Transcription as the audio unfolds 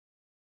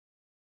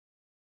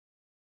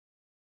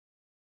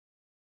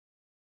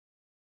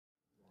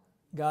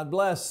God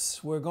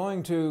bless. We're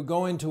going to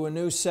go into a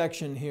new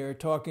section here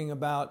talking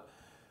about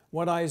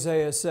what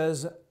Isaiah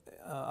says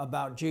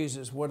about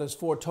Jesus, what is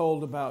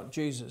foretold about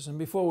Jesus. And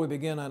before we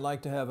begin, I'd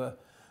like to have a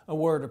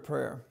word of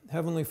prayer.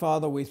 Heavenly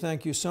Father, we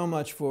thank you so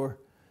much for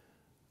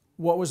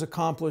what was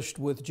accomplished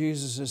with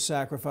Jesus'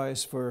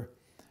 sacrifice, for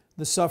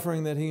the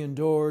suffering that he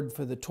endured,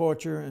 for the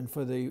torture, and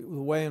for the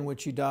way in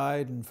which he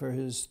died, and for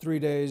his 3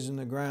 days in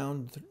the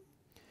ground,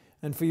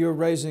 and for your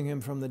raising him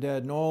from the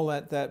dead, and all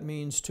that that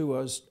means to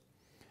us.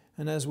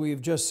 And as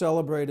we've just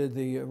celebrated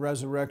the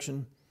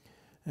resurrection,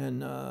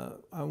 and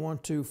I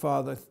want to,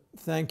 Father,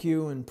 thank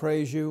you and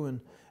praise you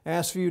and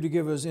ask for you to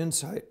give us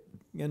insight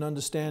and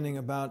understanding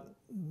about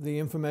the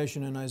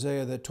information in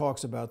Isaiah that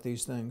talks about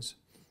these things.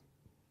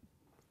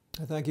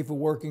 I thank you for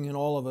working in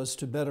all of us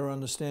to better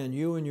understand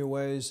you and your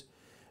ways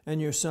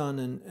and your Son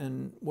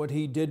and what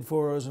he did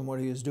for us and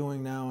what he is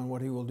doing now and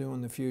what he will do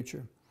in the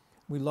future.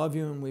 We love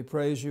you and we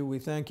praise you. We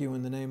thank you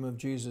in the name of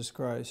Jesus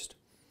Christ.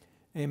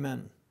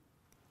 Amen.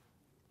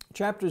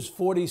 Chapters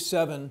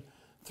 47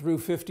 through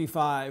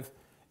 55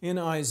 in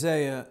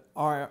Isaiah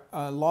are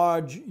a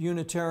large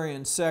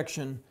Unitarian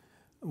section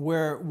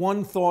where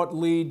one thought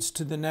leads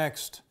to the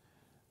next,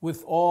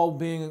 with all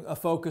being a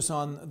focus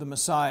on the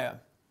Messiah.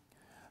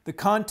 The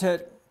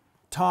contents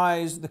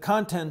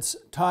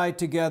tie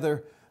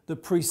together the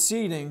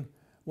preceding,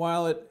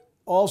 while it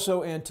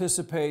also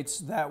anticipates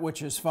that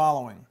which is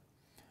following.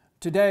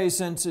 Today,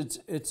 since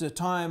it's a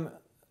time,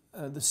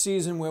 the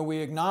season where we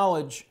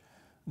acknowledge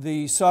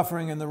the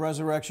suffering and the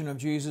resurrection of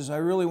Jesus, I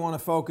really want to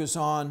focus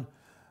on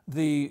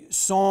the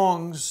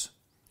songs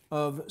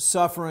of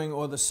suffering,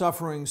 or the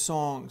suffering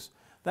songs.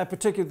 That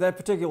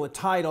particular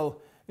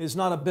title is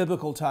not a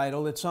biblical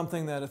title. It's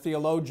something that a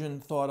theologian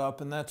thought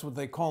up, and that's what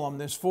they call them.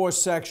 There's 4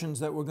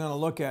 sections that we're going to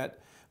look at.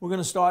 We're going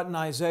to start in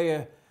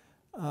Isaiah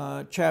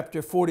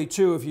chapter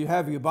 42. If you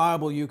have your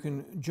Bible, you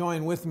can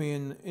join with me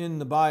in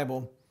the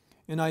Bible.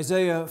 In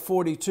Isaiah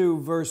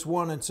 42, verse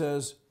 1, it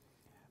says,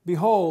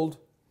 "Behold,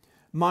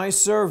 my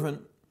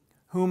servant,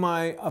 whom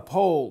I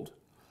uphold,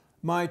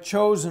 my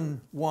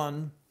chosen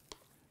one,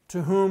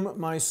 to whom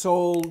my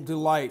soul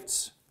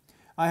delights.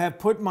 I have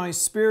put my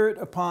spirit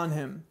upon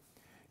him.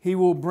 He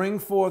will bring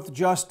forth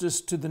justice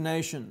to the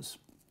nations."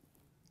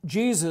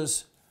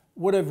 Jesus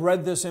would have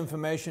read this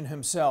information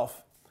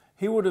himself.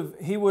 He would have,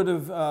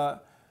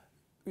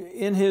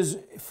 in his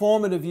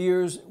formative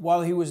years,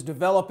 while he was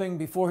developing,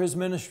 before his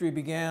ministry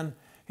began,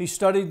 he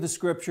studied the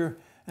Scripture.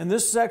 And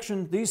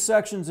these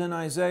sections in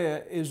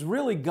Isaiah is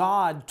really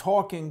God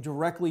talking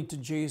directly to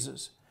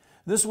Jesus.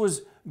 This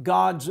was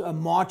God's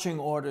marching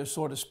order,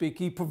 so to speak.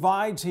 He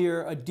provides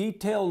here a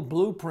detailed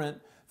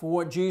blueprint for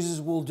what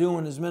Jesus will do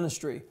in his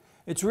ministry.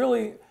 It's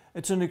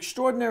an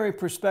extraordinary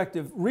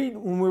perspective.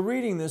 When we're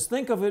reading this,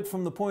 think of it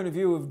from the point of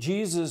view of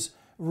Jesus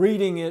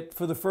reading it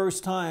for the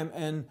first time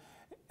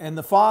and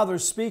the Father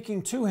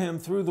speaking to him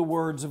through the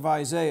words of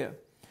Isaiah.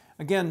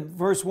 Again,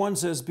 verse 1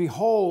 says,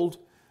 "Behold,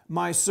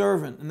 my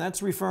servant," and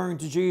that's referring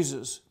to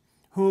Jesus,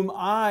 "whom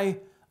I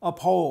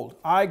uphold."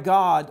 I,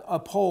 God,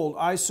 uphold.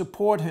 I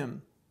support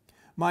him.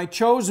 "My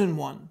chosen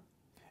one,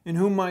 in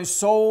whom my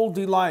soul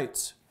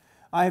delights.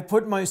 I have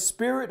put my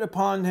spirit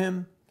upon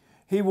him.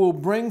 He will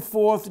bring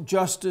forth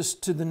justice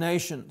to the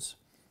nations."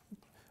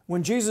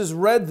 When Jesus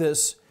read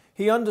this,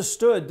 he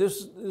understood.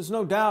 There's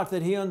no doubt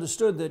that he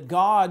understood that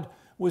God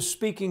was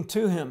speaking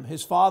to him.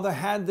 His Father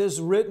had this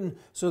written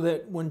so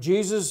that when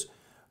Jesus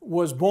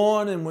was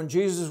born and when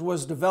Jesus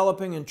was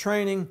developing and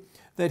training,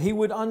 that he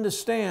would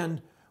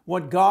understand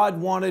what God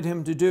wanted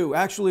him to do.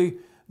 Actually,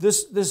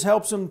 this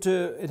helped him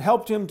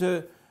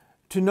to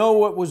know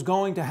what was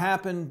going to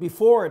happen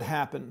before it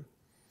happened.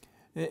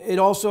 It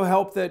also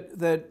helped that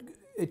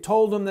it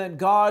told him that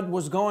God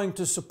was going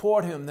to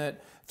support him,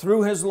 that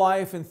through his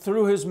life and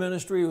through his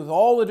ministry, with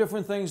all the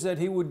different things that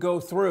he would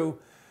go through,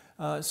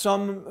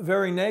 some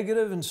very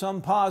negative and some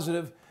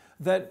positive,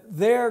 that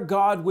there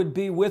God would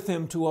be with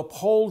him to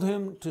uphold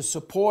him, to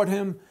support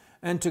him,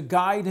 and to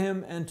guide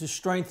him and to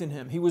strengthen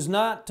him. He was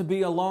not to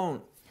be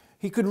alone.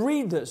 He could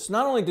read this.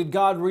 Not only did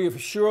God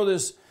reassure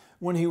this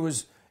when he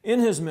was in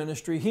his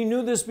ministry, he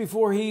knew this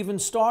before he even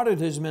started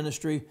his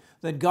ministry,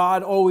 that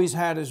God always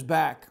had his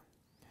back.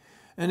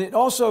 And it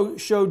also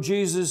showed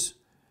Jesus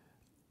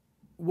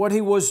what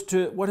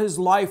his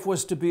life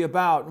was to be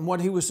about, and what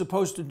he was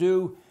supposed to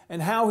do,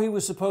 and how he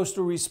was supposed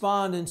to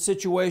respond in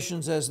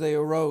situations as they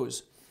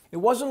arose. It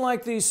wasn't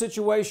like these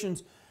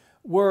situations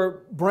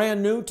were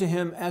brand new to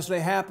him as they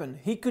happened.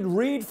 He could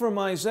read from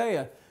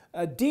Isaiah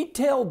a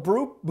detailed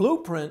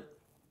blueprint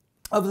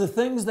of the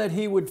things that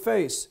he would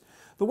face.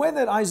 The way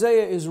that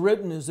Isaiah is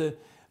written is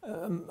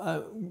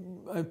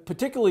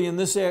particularly in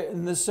this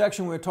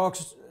section where it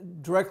talks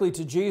directly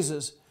to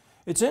Jesus.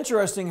 It's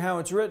interesting how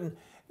it's written.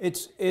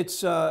 It's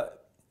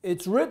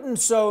written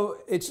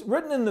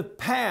in the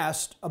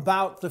past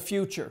about the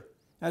future.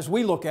 As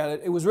we look at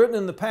it, it was written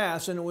in the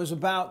past and it was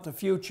about the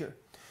future.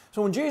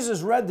 So when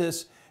Jesus read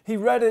this, he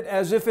read it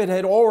as if it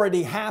had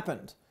already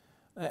happened.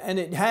 And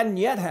it hadn't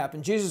yet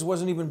happened. Jesus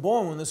wasn't even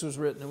born when this was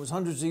written. It was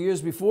hundreds of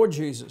years before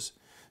Jesus.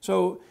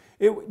 So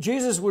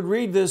Jesus would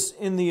read this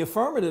in the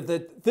affirmative,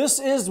 that this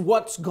is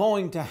what's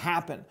going to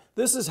happen.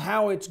 This is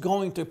how it's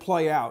going to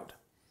play out.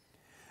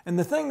 And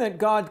the thing that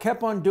God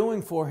kept on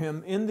doing for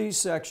him in these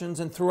sections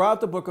and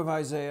throughout the book of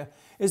Isaiah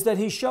is that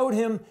he showed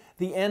him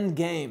the end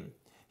game.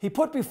 He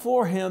put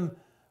before him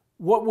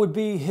what would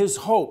be his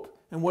hope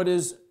and what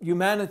is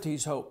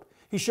humanity's hope.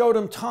 He showed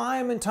him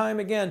time and time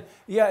again,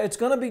 yeah, it's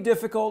going to be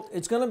difficult,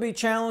 it's going to be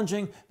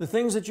challenging, the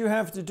things that you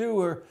have to do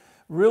are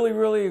really,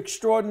 really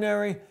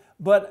extraordinary,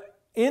 but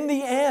in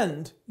the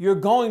end, you're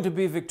going to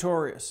be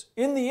victorious.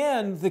 In the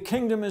end, the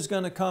kingdom is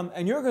going to come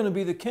and you're going to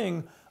be the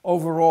king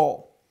over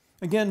all.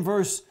 Again,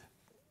 verse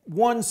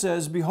 1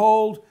 says,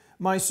 "Behold,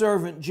 my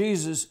servant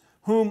Jesus,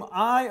 whom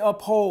I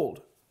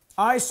uphold.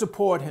 I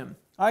support him.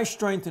 I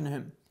strengthen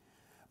him.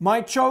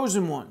 My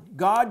chosen one."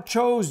 God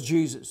chose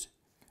Jesus,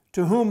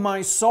 "to whom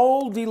my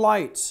soul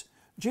delights."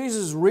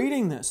 Jesus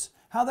reading this,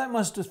 how that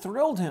must have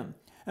thrilled him.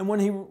 And when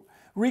he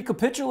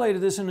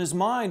recapitulated this in his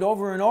mind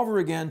over and over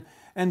again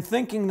and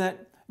thinking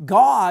that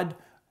God,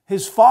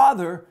 his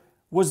Father,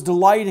 was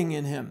delighting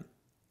in him.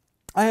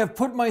 "I have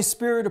put my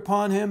Spirit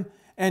upon him,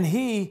 and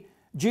he,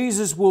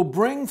 Jesus, will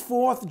bring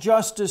forth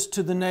justice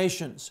to the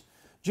nations."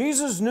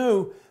 Jesus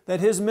knew that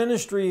his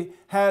ministry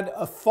had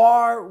a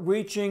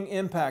far-reaching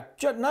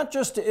impact, not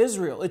just to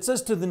Israel. It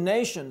says to the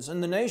nations,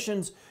 and the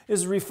nations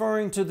is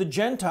referring to the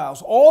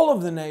Gentiles, all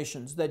of the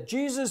nations, that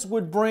Jesus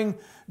would bring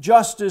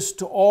justice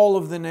to all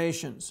of the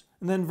nations.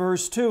 And then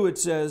verse 2 it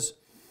says,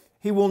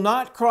 "He will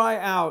not cry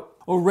out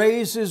or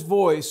raise his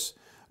voice,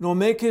 nor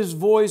make his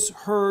voice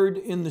heard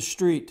in the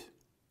street."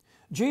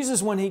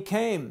 Jesus, when he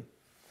came,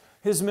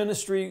 his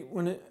ministry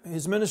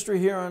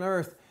here on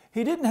earth,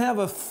 he didn't have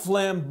a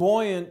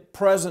flamboyant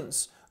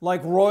presence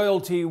like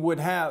royalty would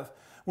have.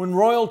 When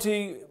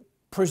royalty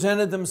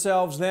presented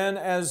themselves then,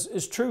 as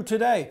is true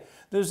today,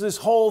 there's this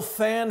whole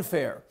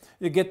fanfare.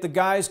 You get the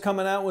guys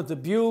coming out with the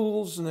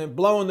bugles, and they're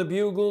blowing the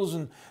bugles,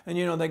 and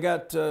you know, they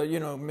got,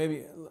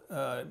 maybe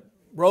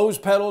rose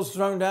petals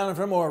thrown down in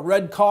front of them, or a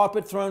red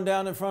carpet thrown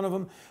down in front of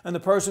them, and the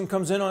person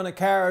comes in on a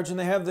carriage, and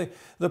they have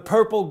the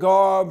purple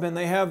garb, and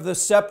they have the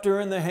scepter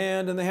in the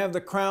hand, and they have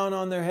the crown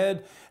on their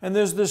head, and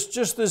there's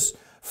this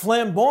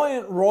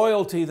flamboyant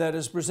royalty that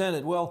is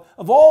presented. Well,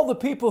 of all the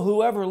people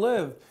who ever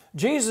lived,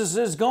 Jesus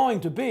is going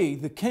to be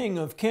the King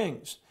of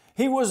Kings.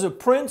 He was a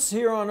prince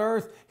here on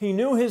earth. He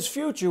knew his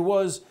future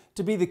was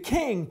to be the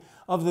king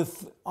on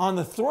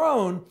the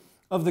throne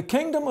of the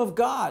kingdom of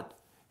God.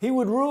 He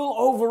would rule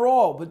over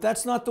all, but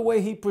that's not the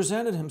way he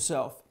presented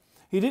himself.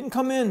 He didn't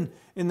come in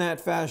that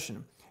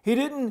fashion. He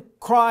didn't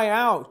cry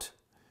out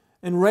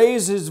and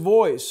raise his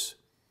voice,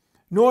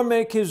 nor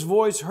make his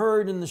voice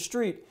heard in the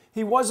street.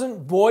 He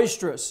wasn't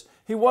boisterous.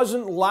 He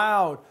wasn't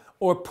loud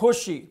or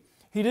pushy.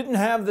 He didn't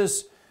have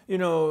this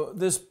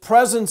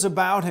presence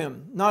about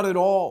him. Not at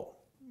all.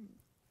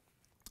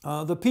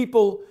 The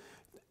people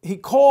he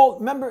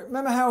called,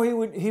 remember how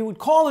he would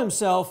call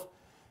himself,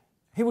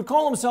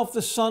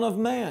 the Son of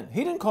Man.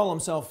 He didn't call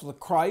himself the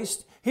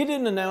Christ. He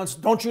didn't announce,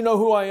 "Don't you know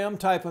who I am?"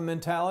 type of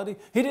mentality.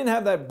 He didn't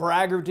have that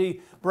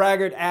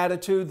braggart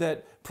attitude,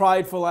 that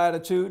prideful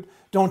attitude.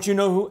 "Don't you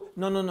know who?"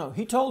 No.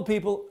 He told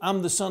people,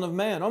 "I'm the Son of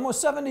Man."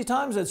 Almost 70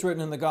 times that's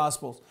written in the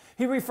Gospels.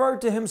 He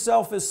referred to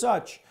himself as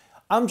such.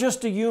 "I'm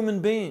just a human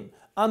being.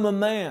 I'm a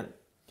man."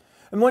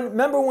 And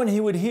remember when he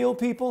would heal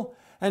people?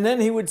 And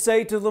then he would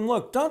say to them,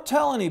 "Look, don't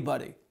tell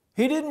anybody."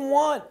 He didn't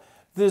want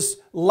this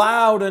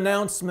loud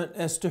announcement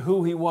as to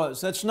who he was.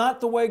 That's not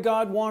the way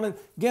God wanted.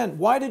 Again,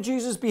 why did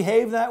Jesus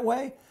behave that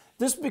way?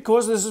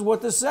 Because this is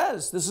what this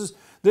says.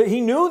 He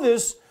knew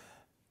this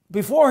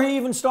before he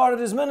even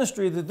started his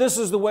ministry, that this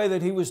is the way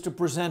that he was to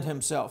present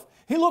himself.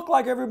 He looked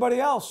like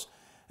everybody else,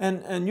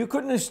 and you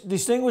couldn't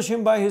distinguish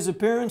him by his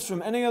appearance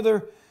from any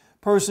other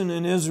person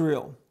in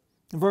Israel.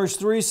 Verse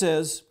 3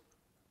 says,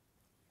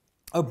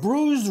 "A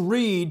bruised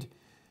reed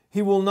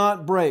he will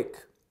not break,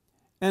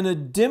 and a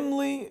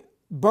dimly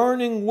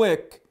burning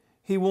wick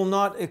he will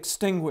not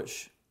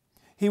extinguish.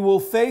 He will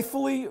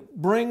faithfully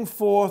bring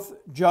forth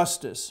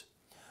justice."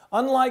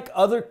 Unlike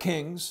other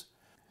kings,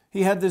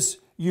 he had this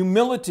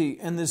humility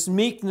and this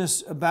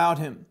meekness about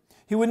him.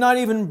 He would not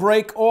even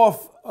break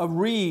off a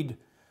reed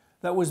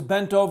that was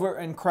bent over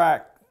and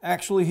cracked.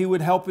 Actually, he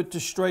would help it to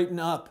straighten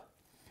up.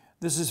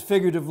 This is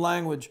figurative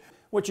language.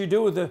 What you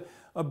do with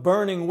a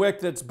burning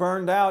wick that's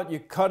burned out, you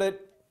cut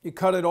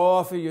it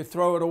off, or you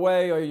throw it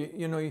away,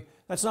 or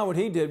that's not what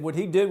he did. What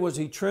he did was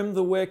he trimmed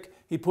the wick,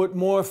 he put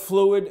more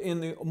fluid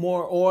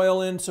more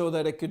oil in so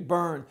that it could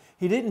burn.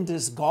 He didn't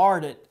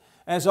discard it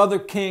as other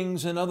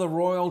kings and other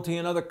royalty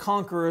and other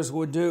conquerors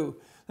would do.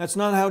 That's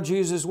not how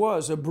Jesus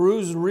was. "A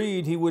bruised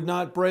reed he would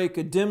not break,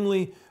 a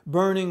dimly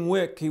burning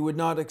wick he would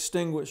not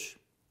extinguish."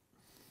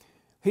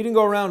 He didn't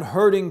go around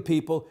hurting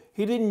people.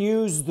 He didn't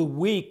use the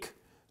weak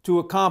to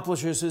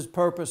accomplish his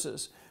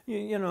purposes.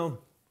 Isn't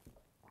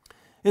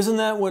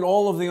that what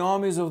all of the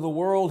armies of the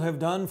world have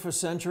done for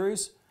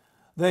centuries?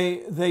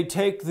 They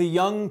take the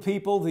young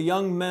people, the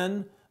young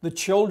men, the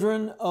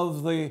children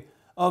of the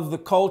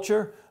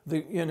culture,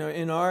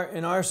 In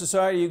our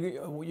society,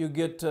 you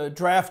get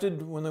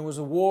drafted when there was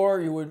a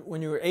war.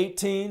 When you were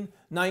 18,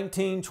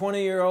 19,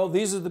 20-year-old.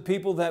 These are the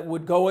people that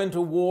would go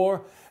into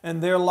war,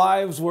 and their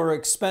lives were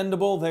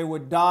expendable. They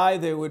would die.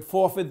 They would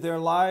forfeit their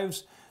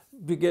lives,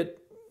 get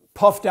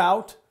puffed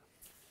out.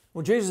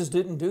 Well, Jesus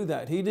didn't do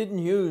that. He didn't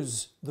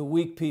use the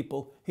weak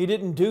people. He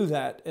didn't do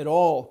that at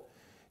all.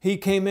 He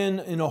came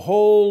in a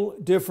whole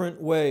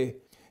different way.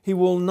 He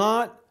will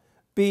not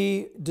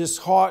be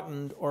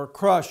disheartened or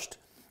crushed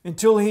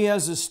until He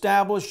has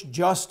established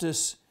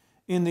justice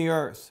in the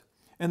earth,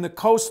 and the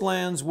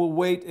coastlands will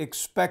wait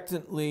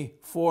expectantly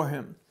for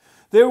Him.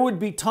 There would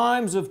be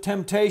times of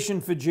temptation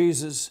for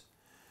Jesus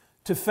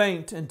to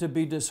faint and to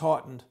be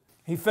disheartened.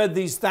 He fed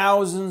these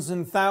thousands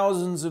and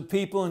thousands of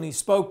people, and He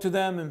spoke to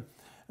them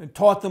and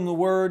taught them the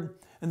Word.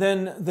 And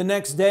then the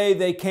next day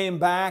they came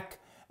back,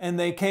 and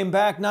they came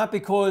back not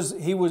because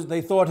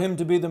they thought Him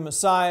to be the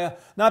Messiah,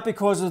 not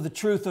because of the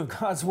truth of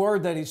God's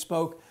Word that He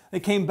spoke. They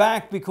came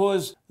back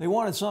because they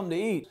wanted something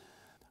to eat.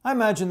 I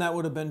imagine that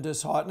would have been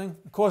disheartening.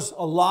 Of course,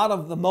 a lot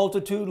of the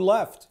multitude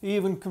left. He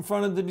even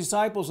confronted the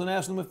disciples and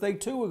asked them if they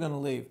too were going to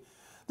leave.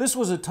 This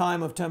was a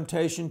time of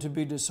temptation to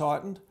be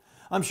disheartened.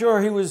 I'm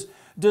sure He was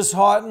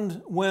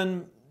disheartened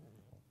when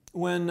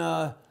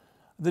the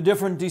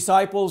different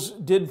disciples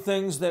did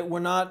things that were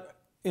not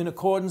in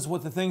accordance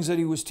with the things that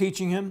He was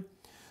teaching him.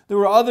 There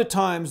were other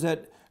times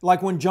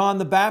like when John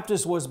the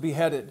Baptist was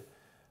beheaded,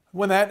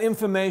 when that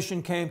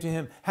information came to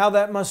him, how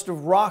that must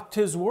have rocked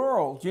his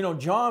world.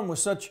 John was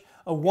such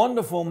a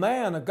wonderful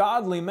man, a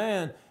godly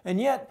man,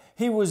 and yet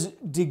he was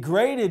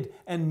degraded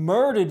and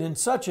murdered in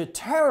such a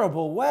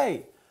terrible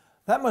way.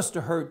 That must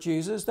have hurt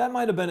Jesus. That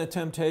might have been a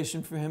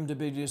temptation for Him to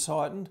be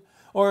disheartened,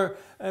 or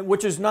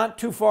which is not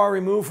too far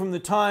removed from the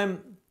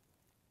time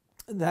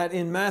that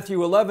in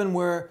Matthew 11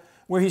 where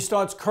He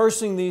starts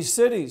cursing these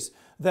cities,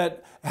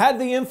 that had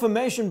the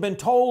information been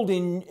told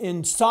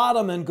in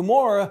Sodom and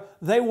Gomorrah,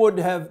 they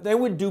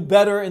would do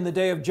better in the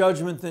day of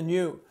judgment than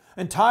you.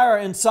 And Tyre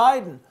and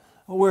Sidon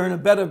were in a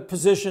better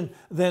position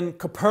than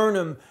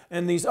Capernaum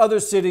and these other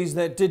cities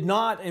that did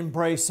not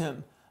embrace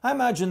Him. I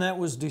imagine that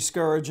was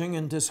discouraging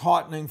and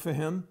disheartening for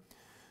Him.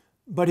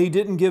 But He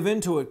didn't give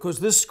in to it,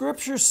 because this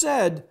scripture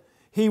said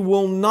He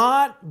will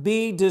not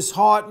be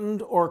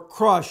disheartened or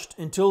crushed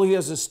until He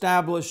has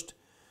established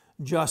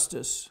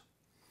justice.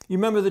 You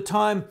remember the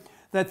time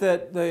that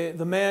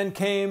the man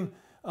came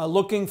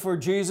looking for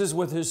Jesus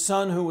with his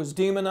son who was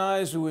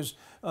demonized, who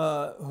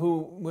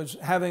was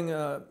having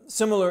a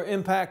similar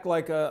impact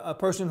like a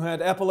person who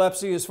had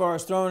epilepsy, as far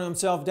as throwing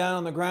himself down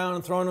on the ground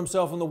and throwing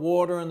himself in the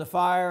water and the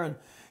fire. And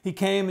he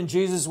came and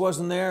Jesus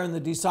wasn't there, and the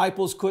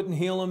disciples couldn't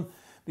heal him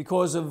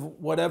because of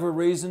whatever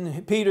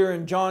reason. Peter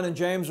and John and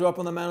James were up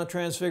on the Mount of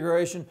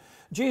Transfiguration.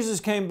 Jesus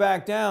came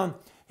back down.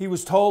 He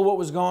was told what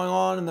was going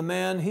on, and the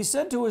man, he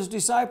said to His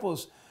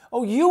disciples,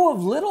 "Oh, you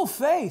of little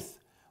faith,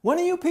 when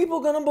are you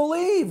people going to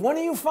believe? When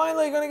are you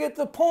finally going to get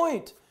the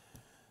point?"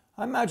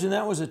 I imagine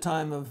that was a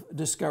time of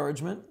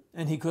discouragement,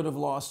 and he could have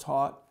lost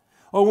heart.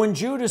 Or when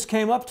Judas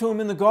came up to Him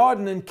in the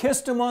garden and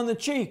kissed Him on the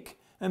cheek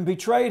and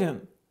betrayed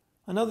Him,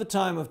 another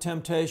time of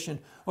temptation.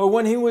 Or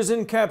when He was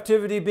in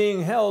captivity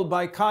being held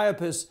by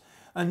Copious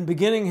and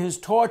beginning his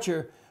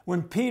torture,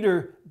 when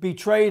Peter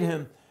betrayed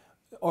Him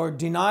or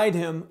denied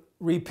Him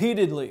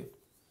repeatedly,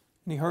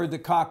 and he heard the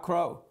cock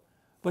crow.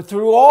 But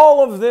through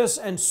all of this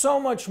and so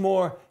much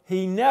more,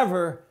 He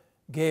never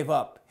gave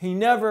up. He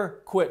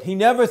never quit. He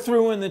never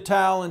threw in the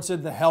towel and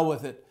said, "The hell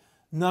with it."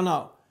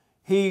 No.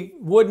 He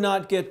would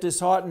not get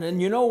disheartened.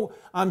 And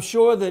I'm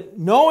sure that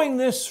knowing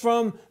this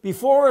from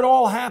before it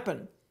all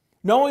happened,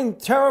 knowing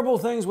terrible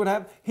things would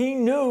happen, He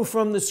knew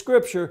from the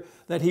scripture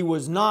that He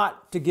was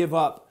not to give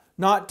up,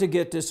 not to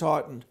get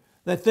disheartened,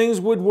 that things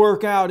would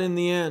work out in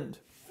the end.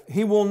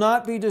 He will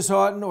not be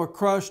disheartened or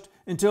crushed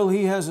until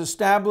He has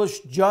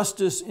established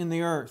justice in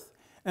the earth,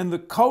 and the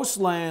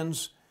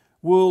coastlands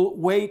will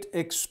wait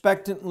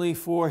expectantly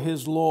for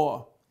His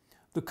law.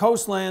 The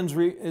coastlands,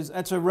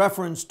 that's a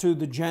reference to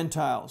the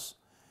Gentiles.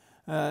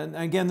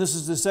 Again, this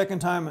is the second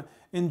time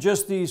in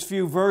just these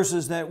few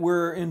verses that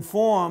we're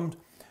informed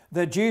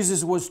that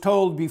Jesus was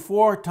told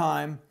before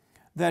time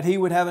that He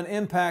would have an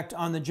impact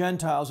on the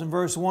Gentiles. In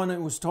verse 1,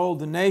 it was told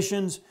the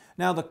nations.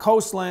 Now the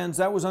coastlands,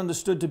 that was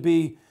understood to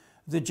be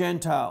the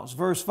Gentiles.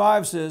 Verse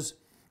 5 says,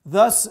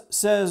 "Thus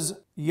says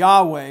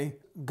Yahweh,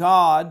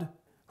 God,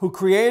 who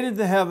created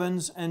the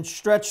heavens and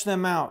stretched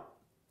them out,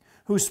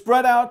 who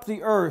spread out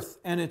the earth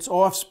and its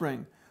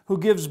offspring, who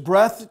gives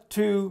breath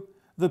to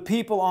the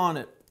people on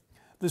it,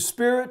 the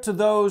spirit to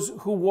those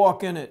who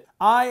walk in it.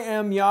 I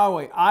am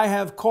Yahweh. I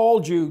have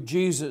called you,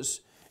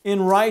 Jesus,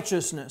 in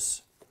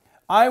righteousness.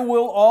 I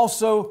will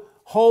also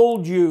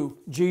hold you,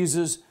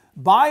 Jesus,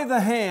 by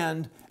the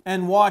hand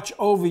and watch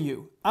over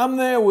you." I'm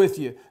there with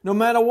you. No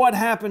matter what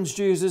happens,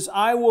 Jesus,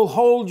 I will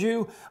hold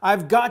you.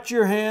 I've got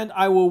your hand.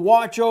 I will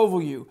watch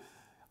over you.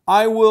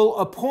 I will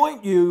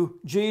appoint you,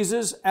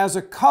 Jesus, as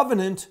a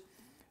covenant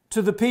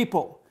to the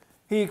people.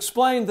 He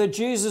explained that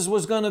Jesus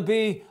was going to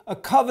be a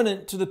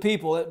covenant to the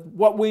people,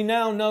 what we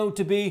now know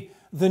to be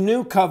the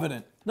new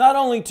covenant. not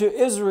only to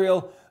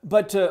Israel,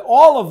 but to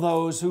all of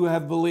those who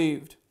have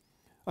believed.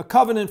 A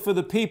covenant for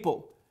the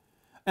people,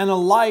 and a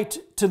light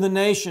to the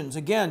nations,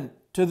 again,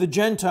 to the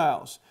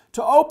Gentiles,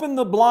 to open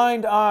the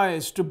blind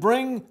eyes, to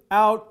bring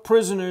out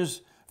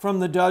prisoners from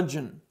the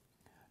dungeon,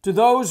 to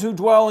those who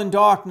dwell in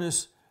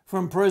darkness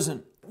from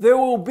prison. There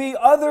will be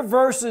other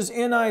verses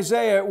in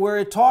Isaiah where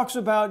it talks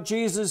about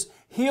Jesus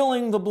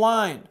healing the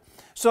blind.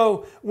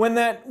 So when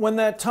that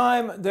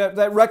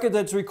record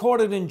that's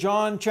recorded in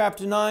John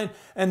chapter 9,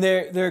 and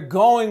they're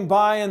going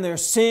by and they're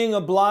seeing a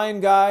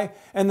blind guy,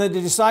 and the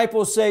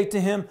disciples say to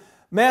him,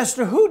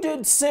 Master, who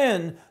did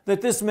sin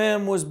that this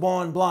man was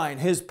born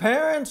blind? His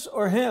parents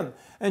or him?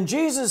 And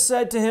Jesus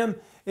said to him,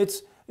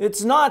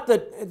 it's not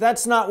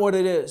that's not what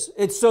it is.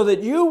 It's so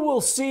that you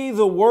will see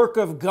the work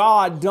of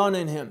God done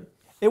in him.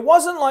 It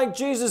wasn't like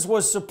Jesus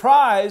was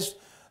surprised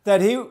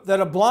that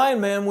a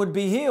blind man would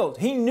be healed.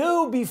 He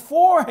knew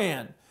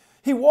beforehand.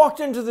 He walked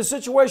into the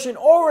situation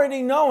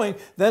already knowing.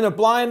 Then a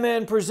blind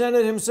man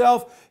presented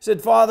himself,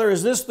 said, Father,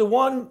 is this the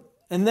one?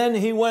 And then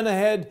he went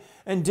ahead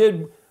and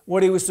did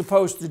what he was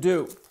supposed to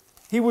do.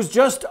 He was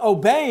just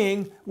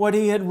obeying what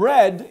he had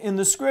read in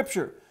the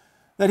Scripture,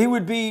 that he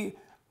would be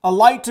a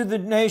light to the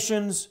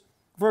nations.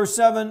 Verse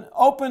 7,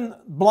 open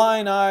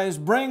blind eyes,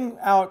 bring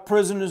out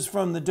prisoners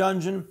from the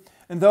dungeon,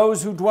 and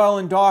those who dwell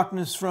in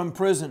darkness from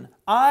prison.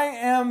 I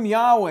am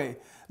Yahweh.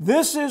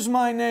 This is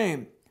my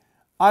name.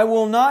 I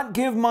will not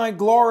give my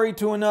glory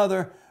to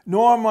another,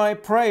 nor my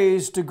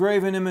praise to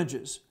graven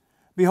images.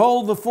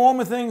 Behold, the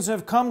former things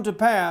have come to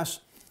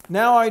pass.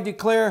 Now I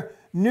declare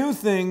new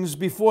things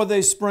before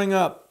they spring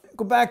up.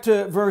 Go back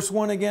to verse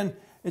 1 again.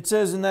 It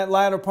says in that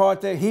latter part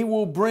there, He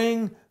will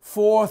bring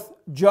forth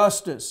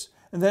justice.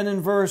 And then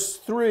in verse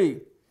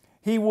 3,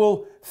 He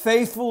will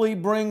faithfully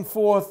bring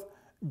forth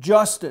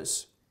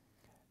justice.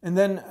 And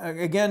then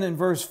again in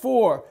verse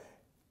 4,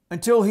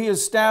 until He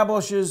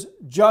establishes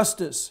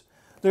justice.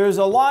 There is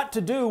a lot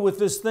to do with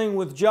this thing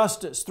with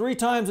justice. 3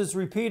 times it's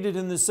repeated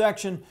in this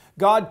section,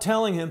 God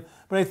telling him.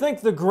 But I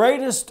think the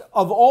greatest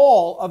of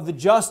all of the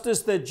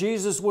justice that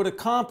Jesus would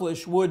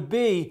accomplish would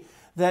be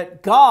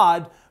that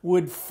God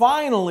would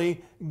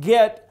finally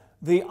get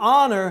the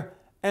honor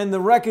and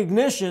the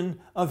recognition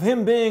of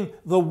Him being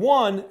the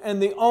one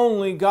and the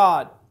only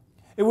God.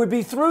 It would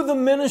be through the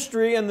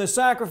ministry and the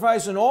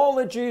sacrifice and all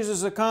that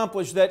Jesus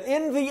accomplished that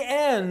in the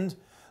end,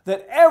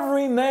 that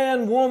every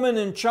man, woman,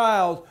 and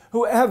child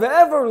who have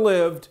ever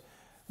lived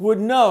would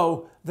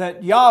know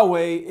that Yahweh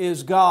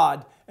is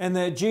God and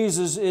that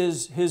Jesus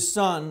is His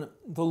Son,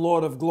 the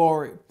Lord of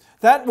glory.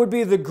 That would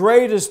be the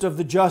greatest of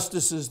the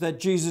justices that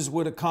Jesus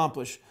would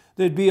accomplish.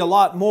 There'd be a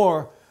lot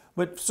more,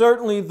 but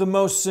certainly the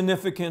most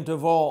significant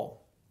of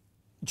all.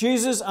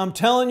 Jesus, I'm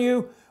telling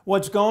you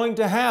what's going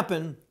to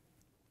happen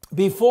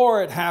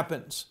before it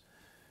happens.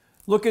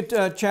 Look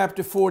at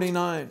chapter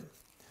 49.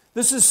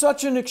 This is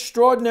such an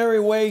extraordinary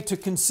way to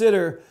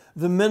consider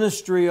the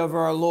ministry of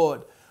our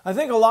Lord. I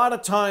think a lot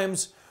of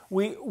times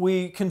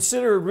we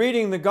consider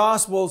reading the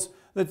Gospels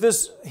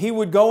that He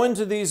would go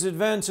into these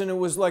events and it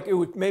was like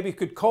maybe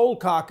could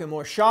cold cock Him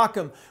or shock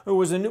Him.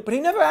 But He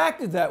never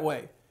acted that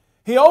way.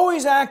 He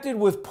always acted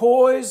with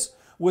poise,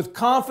 with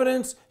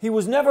confidence. He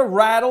was never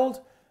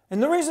rattled.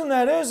 And the reason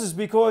that is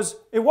because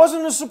it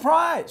wasn't a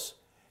surprise.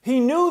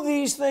 He knew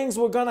these things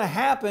were going to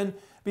happen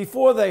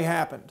before they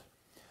happened.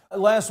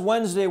 Last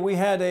Wednesday, we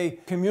had a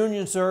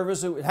communion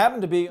service. It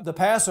happened to be the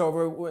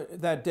Passover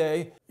that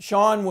day.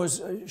 Sean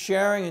was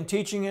sharing and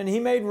teaching, and he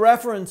made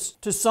reference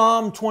to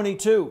Psalm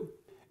 22.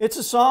 It's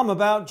a psalm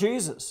about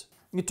Jesus.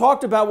 He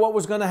talked about what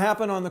was going to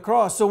happen on the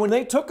cross. So when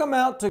they took Him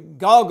out to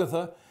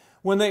Golgotha,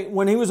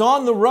 when He was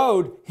on the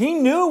road, He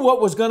knew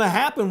what was going to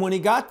happen when He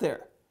got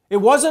there.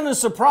 It wasn't a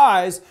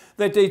surprise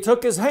that they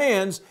took His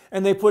hands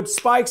and they put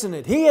spikes in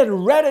it. He had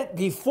read it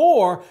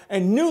before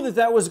and knew that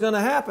that was going to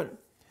happen.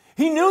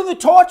 He knew the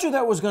torture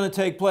that was going to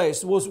take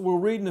place. We'll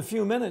read in a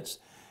few minutes.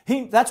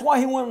 That's why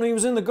He went when He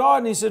was in the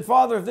garden. He said,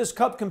 Father, if this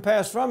cup can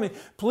pass from me,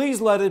 please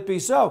let it be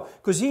so.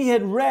 Because He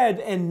had read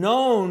and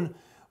known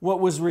what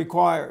was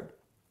required.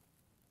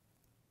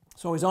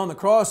 So He's on the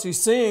cross. He's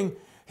seeing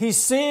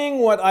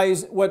what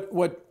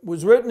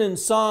was written in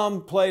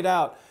Psalm played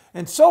out.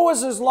 And so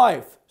was His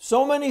life.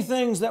 So many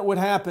things that would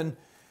happen,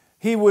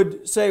 He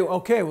would say,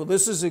 okay, well,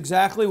 this is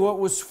exactly what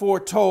was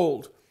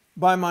foretold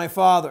by my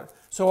Father.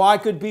 So I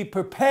could be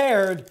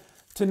prepared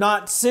to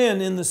not sin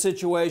in the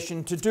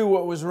situation, to do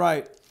what was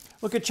right.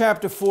 Look at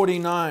chapter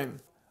 49.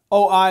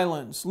 O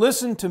islands,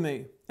 listen to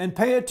me and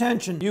pay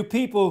attention, you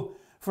people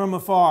from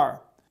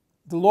afar.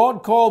 The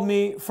Lord called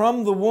me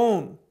from the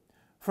womb.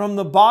 From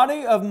the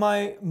body of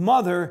my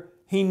mother,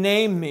 He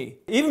named me.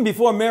 Even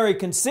before Mary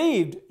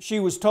conceived, she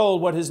was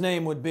told what His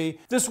name would be.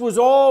 This was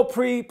all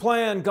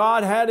pre-planned.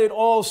 God had it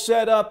all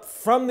set up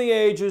from the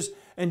ages,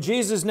 and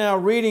Jesus, now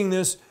reading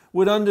this,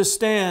 would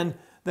understand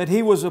that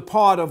He was a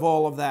part of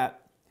all of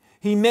that.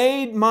 He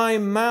made my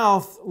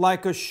mouth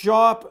like a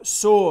sharp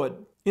sword.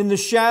 In the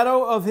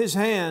shadow of His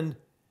hand,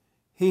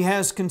 He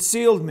has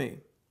concealed me.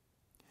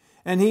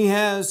 And He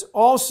has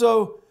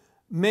also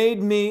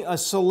made me a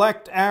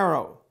select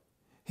arrow.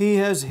 He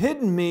has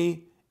hidden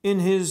me in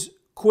His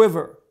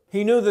quiver.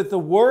 He knew that the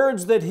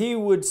words that he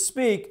would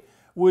speak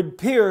would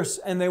pierce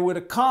and they would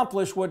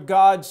accomplish what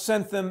God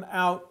sent them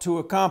out to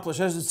accomplish.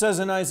 As it says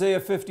in Isaiah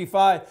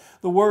 55,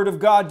 the word of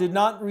God did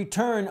not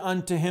return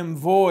unto Him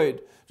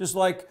void. Just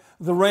like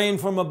the rain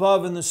from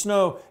above and the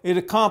snow, it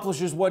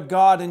accomplishes what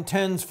God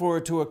intends for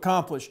it to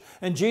accomplish.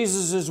 And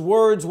Jesus'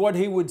 words, what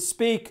He would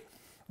speak,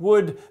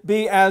 would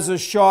be as a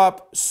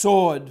sharp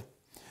sword.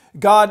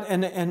 God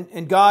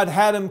God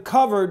had Him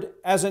covered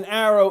as an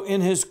arrow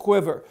in His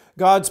quiver.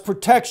 God's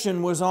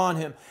protection was on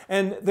Him.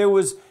 And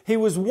He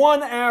was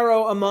one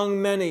arrow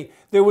among many.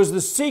 There was the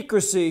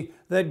secrecy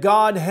that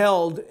God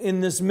held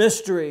in this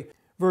mystery.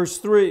 Verse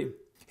 3,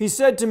 He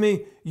said to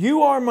me,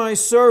 You are my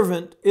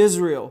servant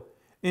Israel,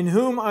 in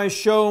whom I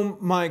show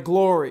my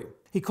glory.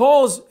 He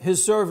calls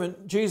His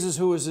servant, Jesus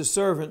who is His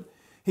servant,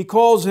 He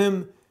calls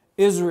Him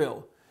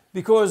Israel.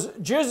 Because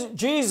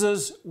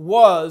Jesus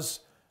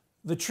was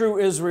the true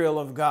Israel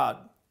of God.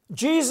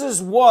 Jesus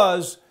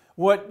was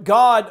what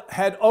God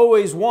had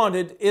always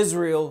wanted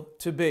Israel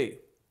to be.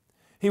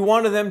 He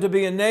wanted them to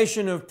be a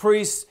nation of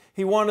priests.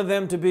 He wanted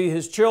them to be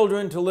His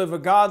children, to live a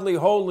godly,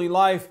 holy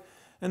life,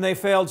 and they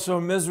failed so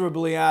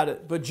miserably at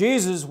it. But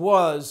Jesus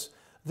was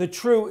the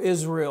true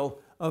Israel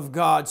of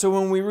God. So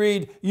when we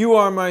read, You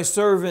are my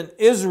servant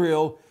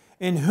Israel,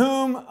 in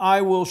whom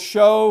I will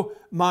show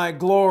my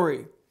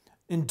glory.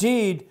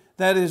 Indeed,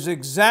 that is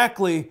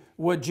exactly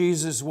what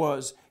Jesus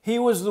was. He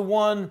was the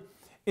one,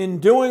 in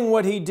doing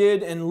what He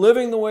did and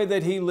living the way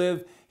that He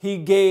lived, He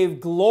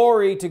gave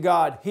glory to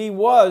God. He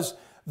was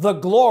the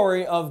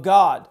glory of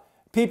God.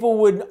 People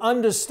would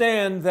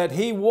understand that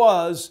He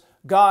was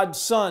God's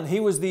Son. He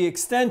was the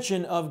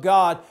extension of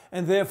God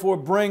and therefore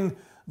bring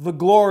the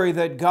glory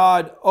that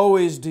God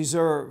always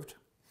deserved.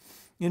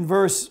 In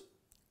verse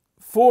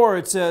 4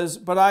 it says,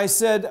 But I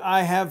said,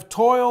 I have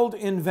toiled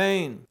in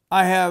vain.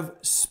 I have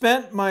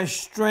spent my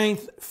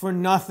strength for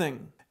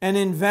nothing, and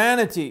in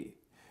vanity.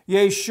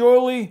 Yea,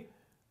 surely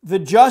the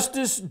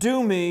justice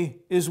due me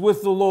is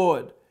with the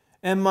Lord,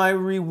 and my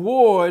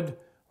reward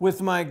with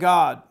my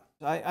God.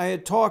 I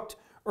had talked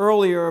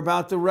earlier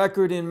about the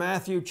record in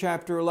Matthew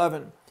chapter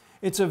 11.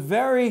 It's a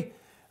very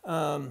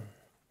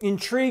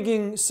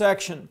intriguing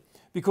section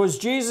because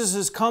Jesus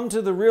has come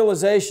to the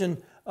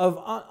realization of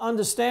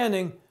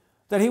understanding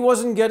that He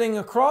wasn't getting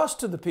across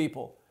to the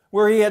people.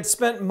 Where He had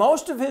spent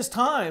most of His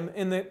time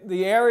in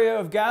the area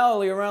of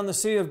Galilee, around the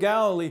Sea of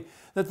Galilee,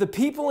 that the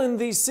people in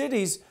these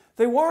cities,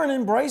 they weren't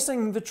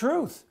embracing the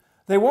truth.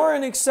 They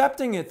weren't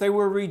accepting it. They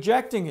were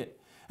rejecting it.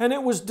 And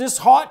it was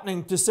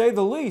disheartening, to say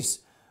the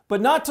least,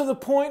 but not to the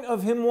point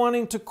of Him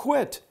wanting to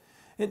quit.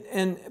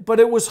 But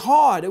it was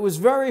hard. It was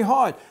very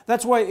hard.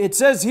 That's why it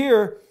says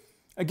here,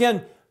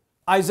 again,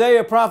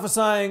 Isaiah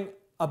prophesying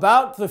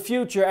about the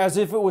future as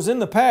if it was in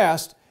the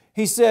past,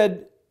 he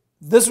said,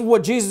 this is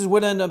what Jesus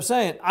would end up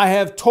saying. I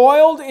have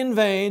toiled in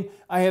vain.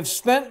 I have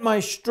spent my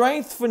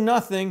strength for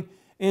nothing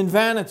in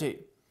vanity.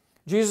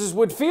 Jesus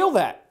would feel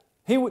that.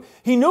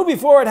 He knew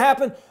before it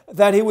happened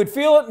that He would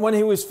feel it. When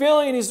He was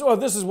feeling it, He said, oh,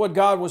 this is what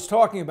God was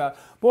talking about.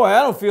 Boy,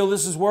 I don't feel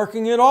this is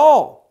working at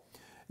all.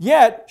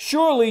 Yet,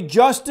 surely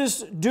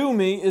justice due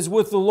me is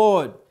with the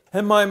Lord,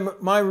 and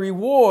my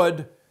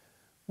reward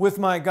with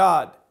my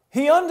God.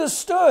 He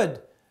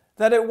understood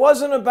that it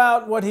wasn't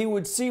about what he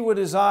would see with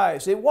his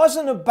eyes. It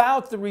wasn't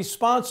about the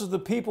response of the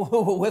people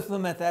who were with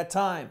him at that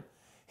time.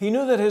 He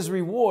knew that his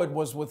reward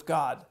was with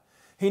God.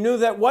 He knew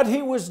that what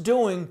he was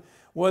doing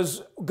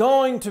was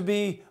going to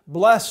be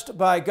blessed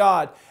by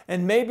God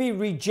and maybe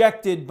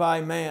rejected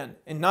by man.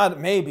 And not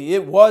maybe,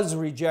 it was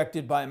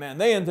rejected by man.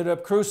 They ended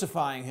up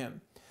crucifying him.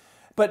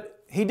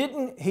 But he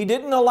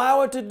didn't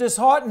allow it to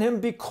dishearten him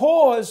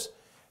because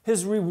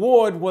his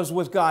reward was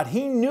with God.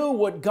 He knew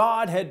what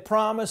God had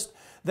promised,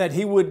 that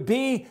he would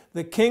be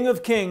the King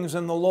of Kings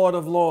and the Lord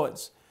of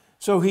Lords.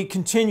 So he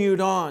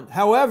continued on.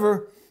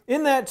 However,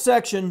 in that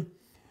section,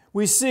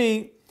 we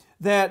see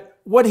that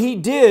what he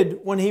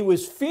did when he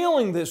was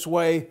feeling this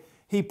way,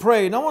 he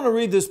prayed. And I want to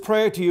read this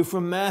prayer to you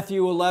from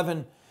Matthew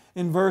 11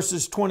 in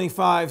verses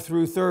 25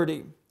 through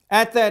 30.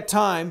 At that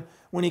time,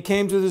 when he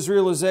came to this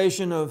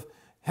realization of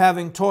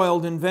having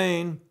toiled in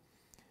vain,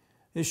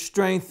 his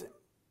strength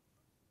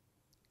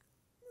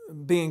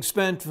being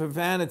spent for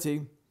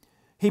vanity,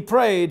 he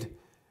prayed,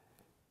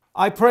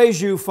 I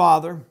praise you,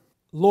 Father,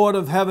 Lord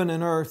of heaven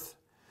and earth,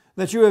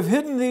 that you have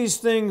hidden these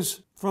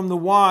things from the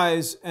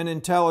wise and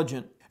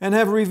intelligent, and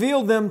have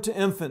revealed them to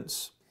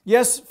infants.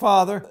 Yes,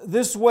 Father,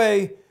 this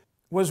way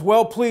was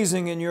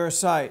well-pleasing in your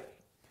sight,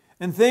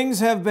 and things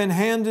have been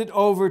handed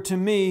over to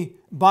me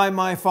by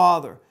my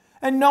Father.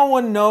 And no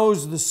one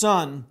knows the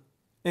Son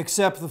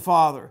except the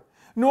Father,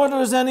 nor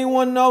does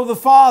anyone know the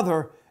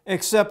Father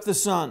except the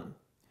Son,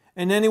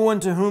 and anyone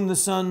to whom the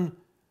Son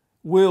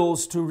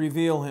wills to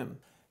reveal him.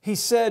 He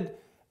said,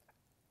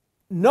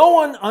 no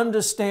one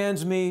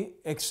understands me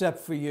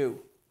except for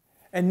you,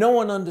 and no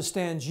one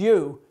understands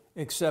you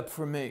except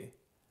for me.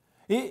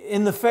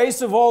 In the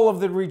face of all of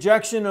the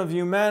rejection of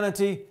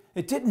humanity,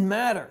 it didn't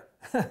matter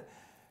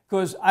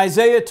because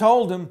Isaiah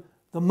told him,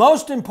 The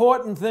most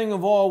important thing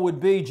of all would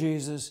be,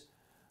 Jesus,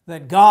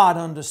 that God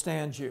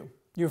understands you.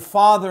 Your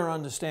Father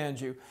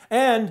understands you.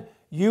 And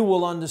you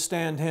will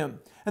understand Him.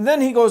 And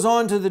then He goes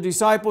on to the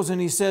disciples and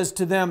He says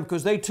to them,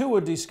 because they too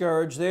were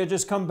discouraged. They had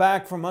just come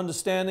back from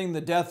understanding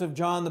the death of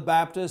John the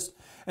Baptist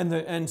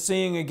and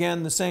seeing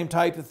again the same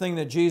type of thing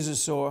that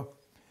Jesus saw.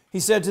 He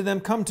said to them,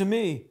 "Come to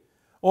me,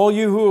 all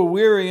you who are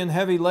weary and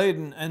heavy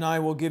laden, and I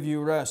will give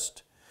you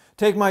rest.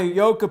 Take my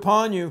yoke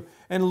upon you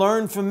and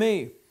learn from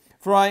me,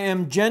 for I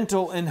am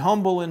gentle and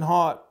humble in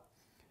heart,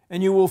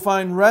 and you will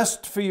find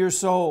rest for your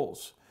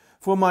souls.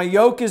 For my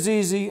yoke is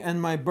easy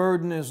and my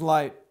burden is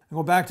light." I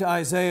go back to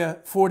Isaiah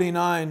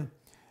 49,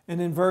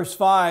 and in verse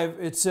 5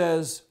 it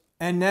says,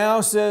 "And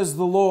now says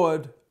the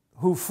Lord,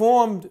 who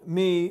formed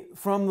me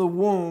from the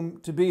womb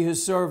to be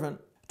His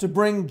servant, to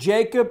bring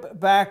Jacob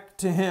back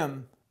to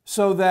Him,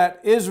 so that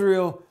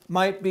Israel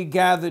might be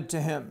gathered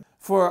to Him.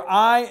 For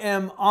I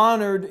am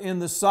honored in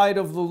the sight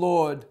of the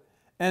Lord,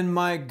 and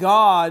my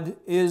God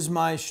is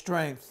my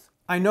strength."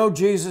 I know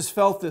Jesus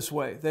felt this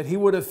way, that He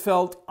would have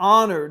felt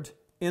honored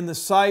in the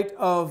sight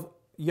of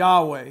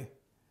Yahweh,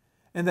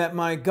 and that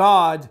my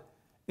God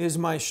is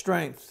my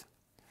strength.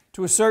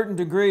 To a certain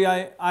degree,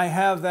 I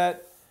have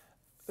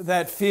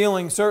that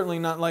feeling, certainly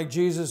not like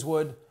Jesus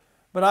would,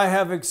 but I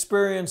have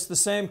experienced the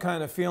same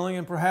kind of feeling,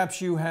 and perhaps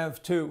you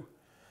have too,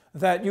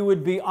 that you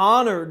would be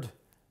honored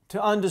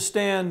to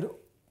understand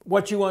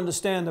what you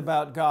understand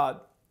about God,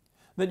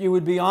 that you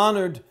would be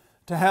honored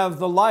to have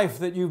the life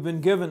that you've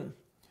been given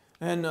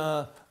and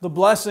the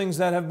blessings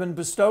that have been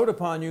bestowed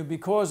upon you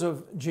because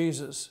of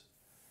Jesus.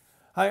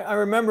 I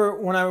remember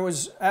when I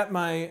was at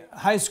my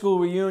high school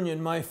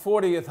reunion, my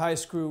 40th high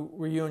school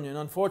reunion.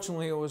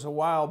 Unfortunately, it was a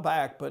while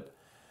back, but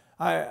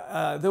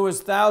there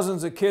was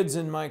thousands of kids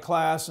in my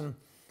class, and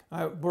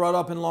I brought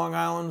up in Long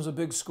Island. It was a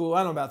big school.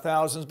 I don't know about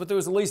thousands, but there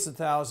was at least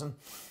 1,000.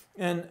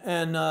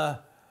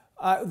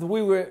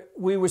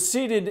 We were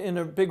seated in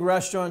a big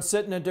restaurant,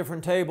 sitting at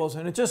different tables,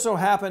 and it just so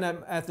happened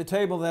at the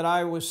table that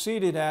I was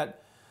seated at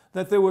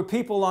that there were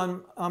people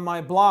on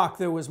my block.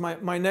 There was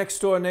my next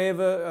door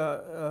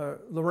neighbor,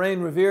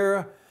 Lorraine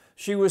Rivera.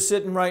 She was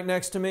sitting right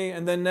next to me,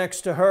 and then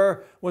next to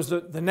her was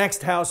the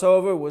next house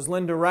over was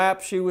Linda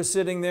Rapp. She was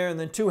sitting there, and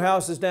then 2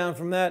 houses down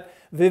from that,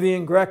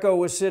 Vivian Greco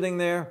was sitting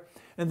there.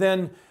 And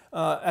then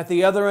at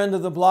the other end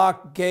of the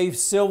block, Gabe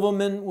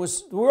Silverman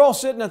was. We were all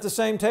sitting at the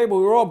same table.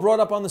 We were all brought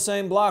up on the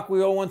same block.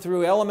 We all went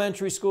through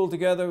elementary school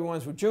together. We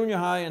went through junior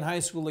high and high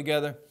school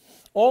together.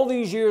 All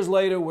these years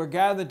later, we're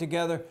gathered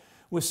together.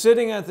 We're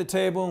sitting at the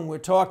table and we're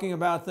talking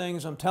about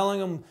things. I'm telling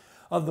them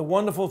of the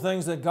wonderful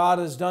things that God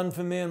has done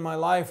for me in my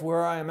life,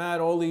 where I am at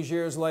all these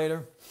years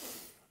later.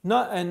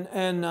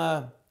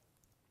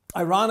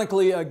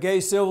 Ironically,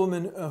 Gay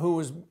Silverman, who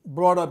was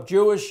brought up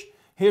Jewish,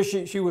 here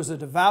she was a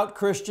devout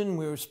Christian.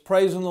 We were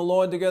praising the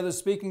Lord together,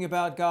 speaking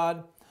about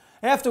God.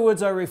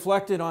 Afterwards, I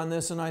reflected on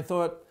this and I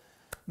thought,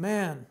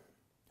 man,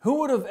 who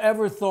would have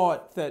ever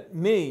thought that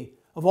me,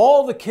 of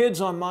all the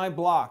kids on my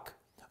block,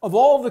 of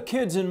all the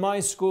kids in my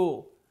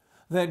school,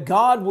 that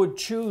God would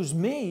choose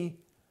me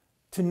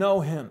to know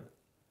Him.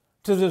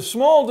 To the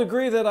small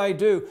degree that I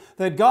do,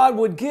 that God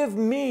would give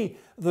me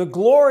the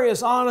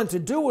glorious honor to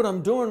do what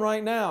I'm doing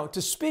right now,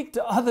 to speak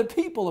to other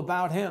people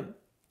about Him.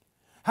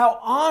 How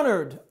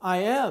honored I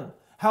am,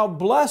 how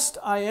blessed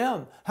I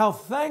am, how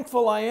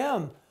thankful I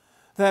am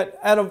that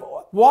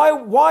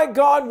why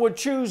God would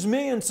choose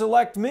me and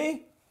select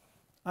me,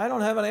 I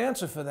don't have an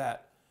answer for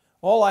that.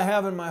 All I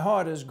have in my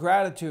heart is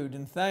gratitude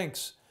and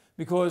thanks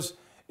because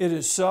it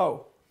is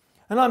so.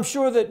 And I'm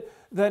sure that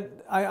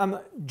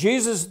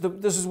Jesus,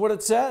 this is what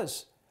it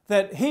says,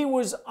 that He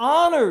was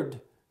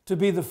honored to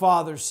be the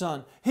Father's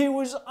Son. He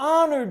was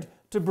honored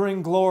to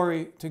bring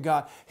glory to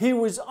God. He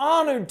was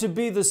honored to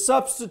be the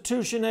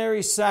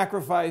substitutionary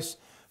sacrifice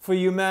for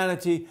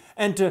humanity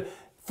and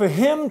for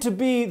Him to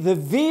be the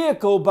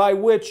vehicle by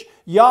which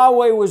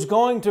Yahweh was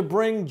going to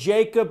bring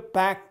Jacob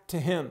back to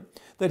Him.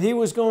 That He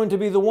was going to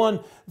be the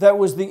one that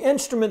was the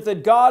instrument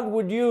that God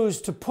would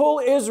use to pull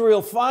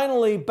Israel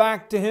finally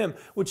back to Him,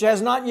 which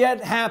has not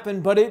yet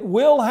happened, but it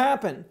will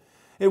happen.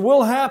 It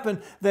will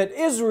happen that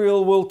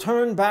Israel will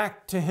turn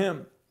back to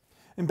Him.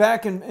 And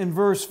back in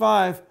verse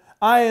 5,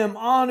 I am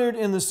honored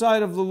in the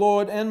sight of the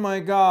Lord, and my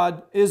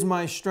God is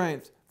my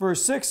strength.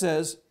 Verse 6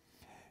 says,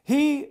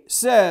 He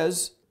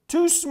says,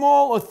 too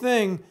small a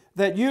thing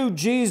that you,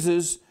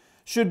 Jesus,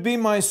 should be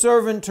my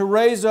servant to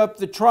raise up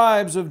the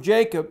tribes of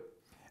Jacob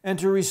and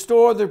to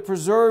restore the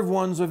preserved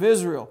ones of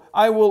Israel.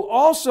 I will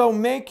also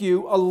make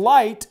you a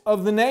light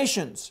of the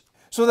nations,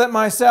 so that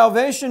my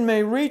salvation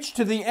may reach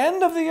to the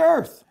end of the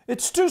earth.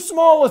 It's too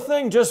small a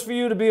thing just for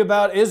you to be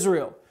about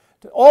Israel.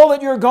 All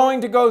that you're going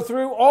to go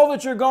through, all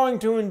that you're going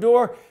to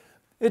endure,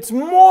 it's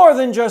more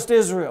than just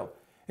Israel.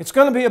 It's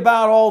going to be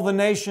about all the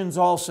nations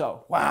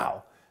also.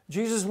 Wow.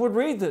 Jesus would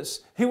read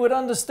this. He would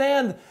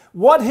understand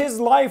what His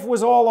life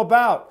was all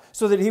about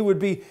so that he would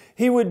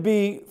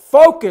be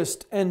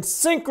focused and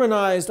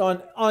synchronized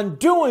on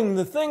doing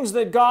the things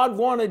that God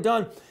wanted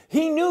done.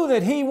 He knew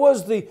that He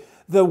was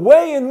the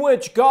way in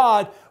which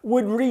God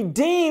would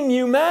redeem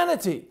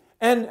humanity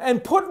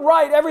and put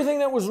right everything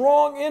that was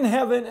wrong in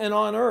heaven and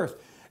on earth.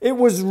 It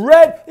was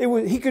read,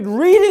 he could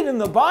read it in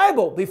the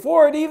Bible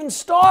before it even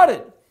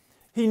started.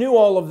 He knew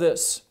all of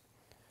this.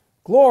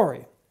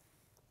 Glory.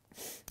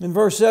 And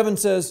verse 7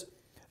 says,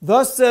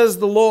 "Thus says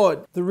the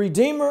Lord, the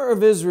Redeemer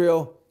of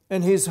Israel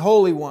and His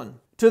Holy One,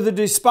 to the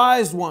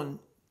despised one,"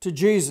 to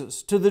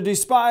Jesus, "to the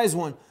despised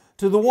one,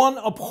 to the one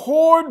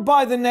abhorred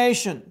by the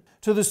nation,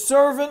 to the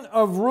servant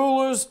of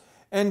rulers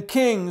and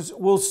kings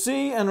will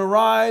see and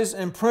arise,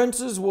 and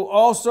princes will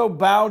also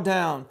bow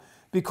down,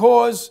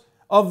 because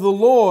of the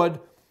Lord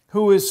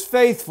who is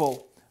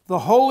faithful, the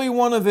Holy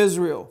One of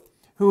Israel,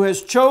 who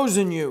has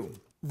chosen you.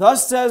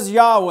 Thus says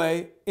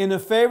Yahweh, in a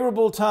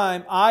favorable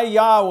time, I,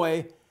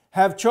 Yahweh,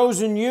 have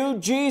chosen you,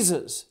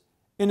 Jesus.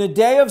 In a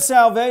day of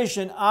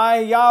salvation, I,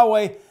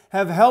 Yahweh,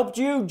 have helped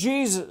you,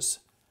 Jesus.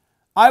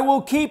 I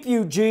will keep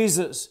you,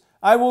 Jesus.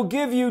 I will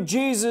give you,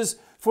 Jesus,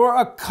 for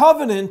a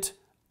covenant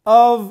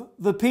of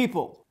the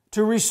people,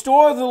 to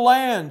restore the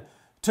land,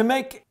 to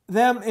make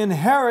them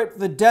inherit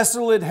the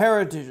desolate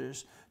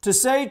heritages, to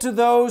say to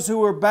those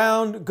who are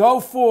bound, go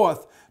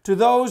forth, to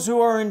those who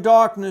are in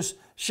darkness,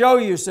 show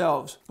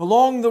yourselves.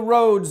 Along the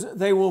roads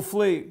they will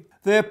flee.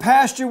 Their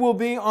pasture will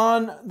be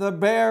on the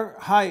bare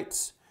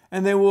heights,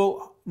 and they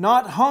will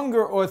not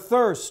hunger or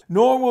thirst,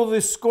 nor will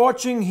the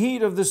scorching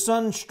heat of the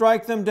sun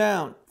strike them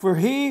down. For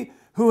He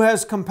who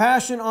has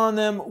compassion on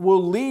them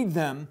will lead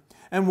them,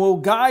 and will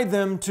guide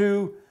them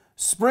to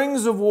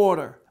springs of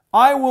water.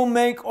 I will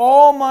make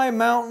all my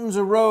mountains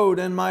a road,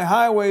 and my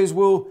highways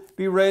will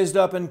be raised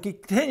up. And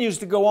continues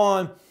to go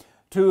on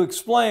to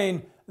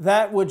explain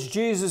that which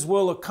Jesus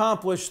will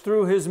accomplish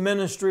through His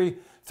ministry,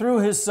 through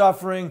His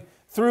suffering,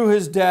 through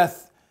His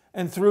death,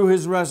 and through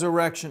His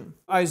resurrection.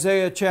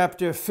 Isaiah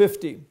chapter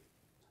 50.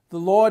 The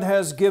Lord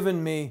has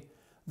given me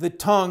the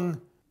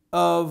tongue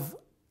of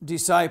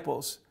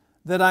disciples,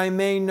 that I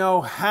may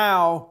know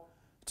how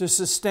to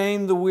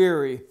sustain the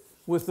weary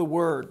with the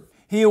word.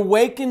 He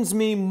awakens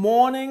me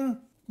morning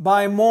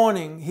by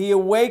morning. He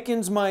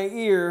awakens my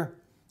ear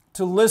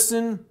to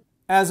listen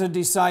as a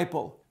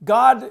disciple.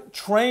 God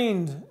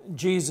trained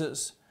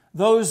Jesus.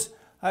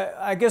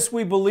 I guess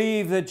we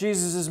believe that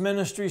Jesus'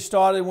 ministry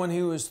started when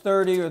He was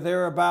 30 or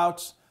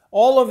thereabouts.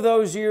 All of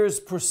those years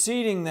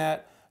preceding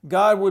that,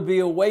 God would be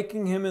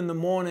awakening Him in the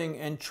morning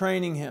and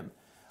training Him.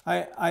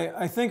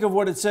 I think of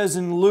what it says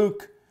in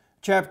Luke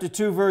chapter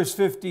 2, verse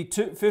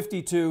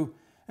 52.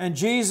 And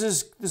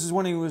Jesus, this is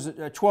when He was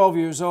 12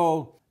 years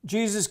old,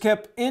 Jesus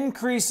kept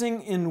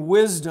increasing in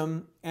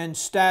wisdom and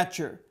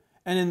stature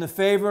and in the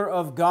favor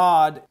of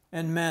God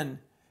and men.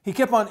 He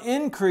kept on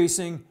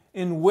increasing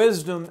in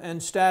wisdom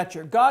and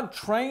stature. God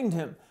trained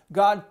Him.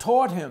 God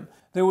taught Him.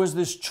 There was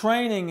this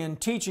training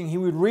and teaching. He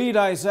would read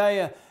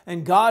Isaiah,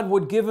 and God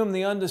would give him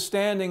the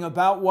understanding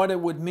about what it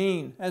would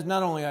mean, as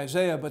not only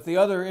Isaiah, but the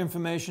other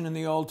information in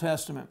the Old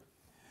Testament.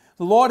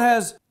 The Lord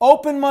has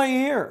opened my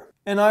ear,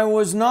 and I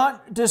was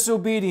not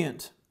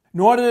disobedient,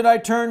 nor did I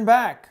turn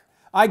back.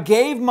 I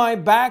gave my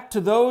back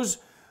to those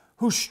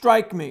who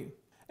strike me,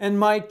 and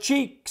my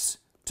cheeks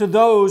to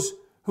those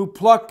who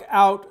pluck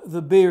out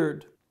the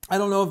beard. I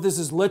don't know if this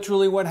is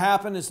literally what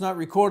happened. It's not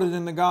recorded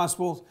in the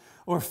Gospels,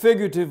 or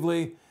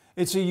figuratively.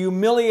 It's a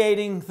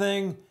humiliating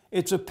thing.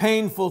 It's a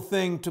painful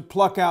thing to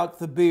pluck out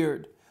the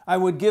beard. I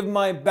would give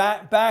my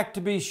back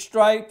to be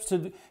striped.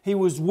 He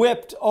was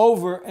whipped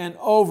over and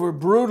over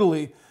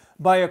brutally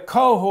by a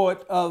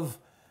cohort of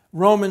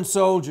Roman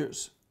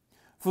soldiers.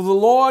 For the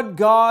Lord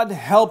God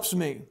helps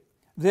me.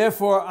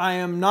 Therefore I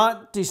am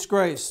not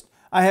disgraced.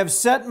 I have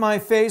set my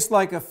face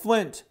like a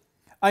flint.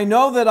 I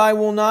know that I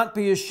will not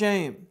be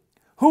ashamed.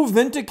 Who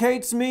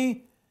vindicates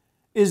me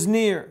is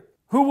near.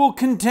 Who will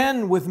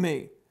contend with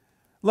me?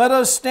 Let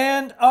us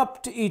stand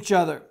up to each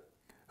other.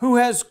 Who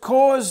has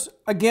cause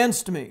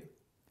against me?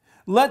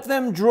 Let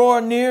them draw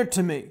near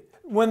to me.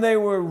 When they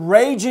were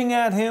raging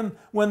at Him,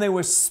 when they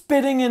were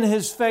spitting in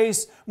His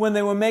face, when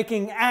they were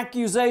making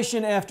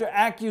accusation after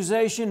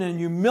accusation and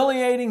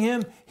humiliating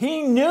Him,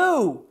 He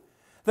knew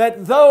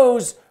that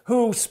those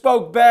who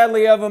spoke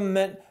badly of Him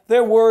meant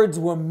their words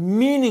were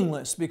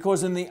meaningless,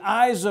 because in the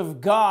eyes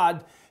of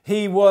God,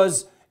 He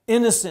was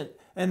innocent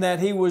and that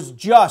He was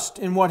just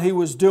in what He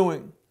was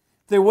doing.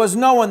 There was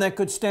no one that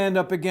could stand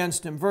up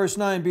against Him. Verse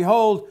 9,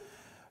 Behold,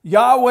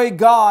 Yahweh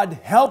God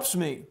helps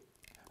me.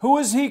 Who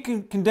is He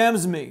who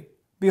condemns me?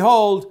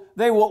 Behold,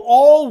 they will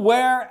all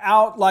wear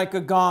out like a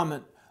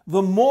garment.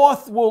 The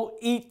moth will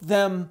eat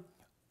them.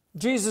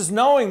 Jesus,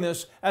 knowing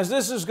this, as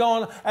this is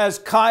going, as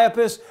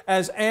Copious,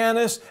 as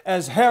Annas,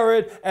 as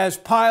Herod, as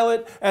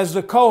Pilate, as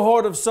the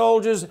cohort of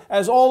soldiers,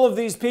 as all of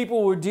these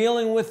people were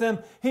dealing with Him,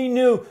 He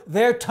knew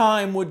their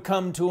time would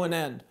come to an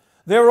end.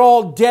 They're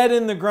all dead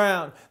in the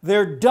ground.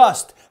 They're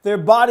dust. Their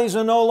bodies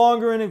are no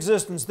longer in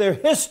existence. Their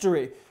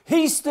history.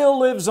 He still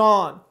lives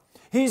on.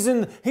 He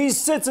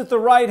sits at the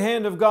right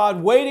hand of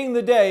God, waiting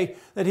the day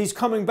that He's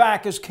coming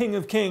back as King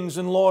of Kings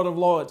and Lord of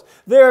Lords.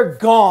 They're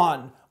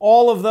gone,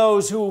 all of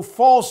those who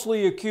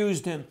falsely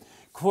accused Him,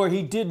 for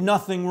He did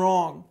nothing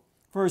wrong.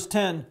 Verse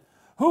 10,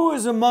 Who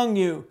is among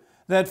you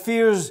that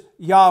fears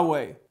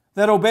Yahweh,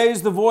 that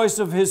obeys the voice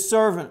of his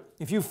servant.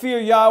 If you fear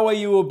Yahweh,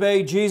 you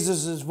obey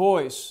Jesus'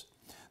 voice,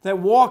 that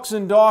walks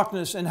in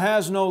darkness and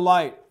has no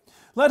light.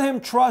 Let him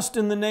trust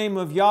in the name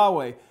of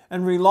Yahweh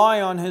and rely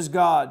on his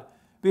God.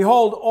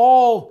 Behold,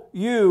 all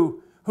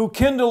you who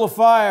kindle a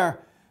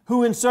fire,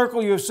 who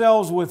encircle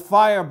yourselves with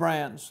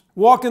firebrands,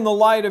 walk in the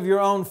light of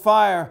your own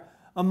fire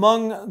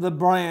among the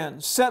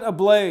brands, set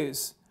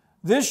ablaze.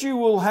 This you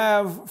will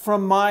have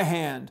from my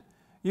hand.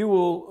 You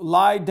will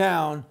lie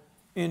down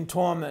in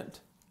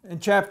torment. And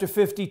chapter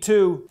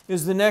 52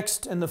 is the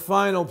next and the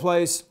final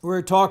place where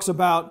it talks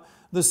about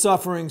the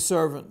suffering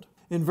servant.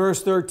 In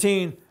verse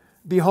 13,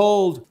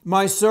 behold,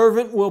 my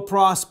servant will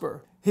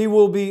prosper. He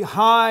will be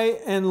high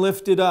and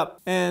lifted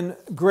up and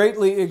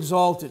greatly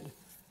exalted,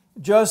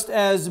 just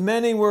as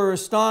many were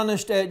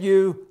astonished at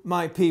you,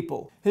 my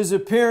people. His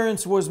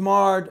appearance was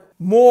marred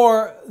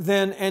more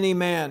than any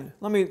man.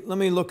 Let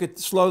me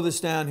slow this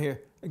down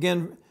here.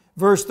 Again,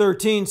 verse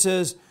 13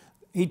 says,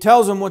 he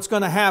tells them what's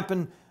going to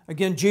happen.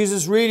 Again,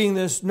 Jesus reading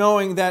this,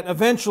 knowing that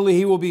eventually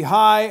he will be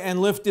high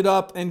and lifted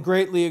up and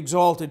greatly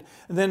exalted.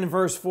 And then in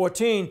verse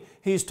 14,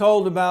 he's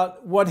told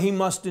about what he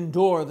must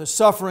endure, the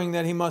suffering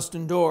that he must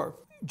endure.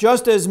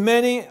 Just as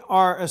many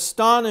are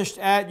astonished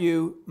at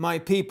you, my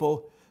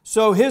people,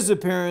 so his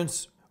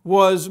appearance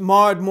was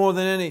marred more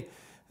than any.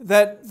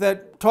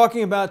 That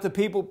talking about the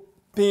people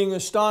being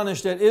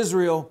astonished at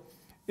Israel,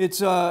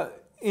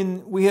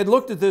 we had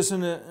looked at this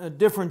in a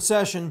different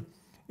session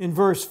in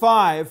verse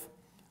 5.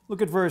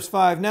 Look at verse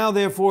 5. Now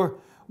therefore,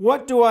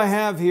 what do I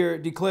have here,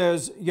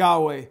 declares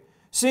Yahweh,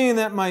 seeing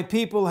that my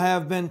people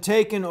have been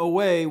taken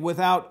away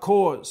without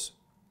cause?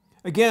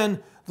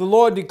 Again, the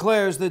Lord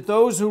declares that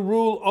those who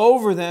rule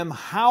over them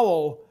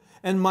howl,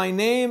 and my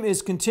name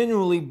is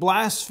continually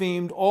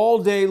blasphemed all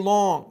day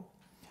long.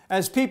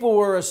 As people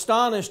were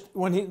astonished,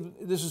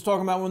 this is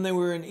talking about when they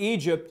were in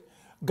Egypt,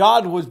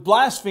 God was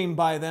blasphemed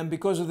by them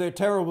because of their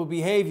terrible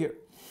behavior.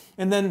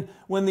 And then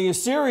when the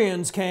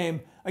Assyrians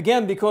came,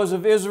 again, because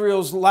of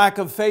Israel's lack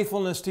of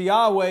faithfulness to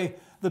Yahweh,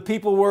 the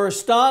people were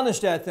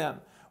astonished at them.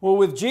 Well,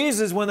 with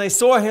Jesus, when they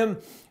saw him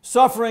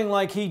suffering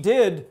like he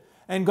did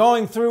and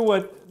going through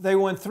what they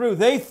went through,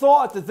 they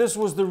thought that this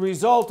was the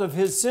result of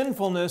his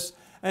sinfulness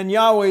and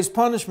Yahweh's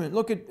punishment.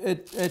 Look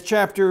at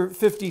chapter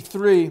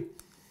 53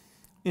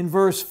 in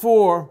verse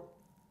 4.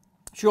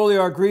 Surely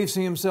our griefs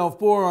he himself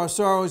bore, our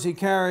sorrows he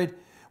carried.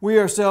 We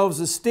ourselves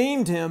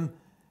esteemed him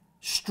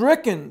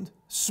stricken,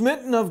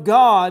 smitten of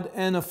God,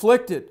 and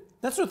afflicted.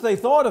 That's what they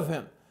thought of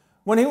him.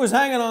 When he was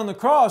hanging on the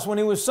cross, when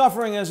he was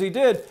suffering as he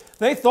did,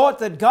 they thought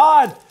that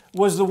God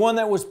was the one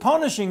that was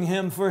punishing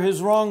him for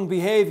his wrong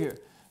behavior.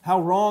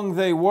 How wrong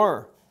they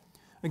were.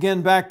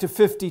 Again, back to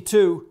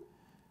 52.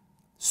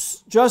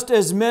 Just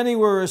as many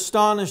were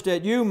astonished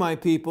at you, my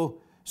people,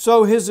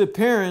 so his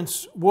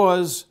appearance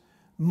was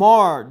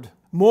marred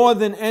more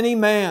than any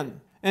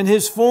man, and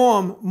his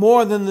form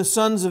more than the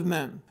sons of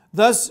men.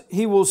 Thus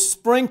he will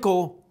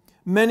sprinkle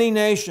many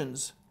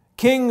nations.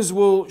 Kings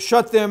will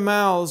shut their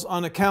mouths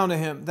on account of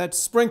him. That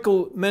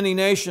sprinkle many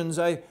nations.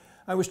 I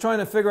was trying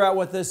to figure out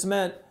what this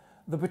meant.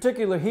 The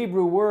particular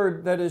Hebrew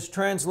word that is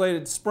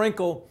translated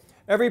sprinkle,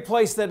 every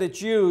place that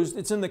it's used,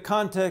 it's in the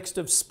context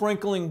of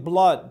sprinkling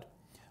blood,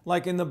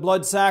 like in the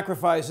blood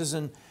sacrifices,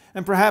 and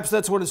perhaps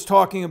that's what it's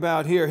talking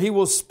about here. He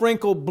will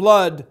sprinkle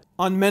blood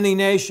on many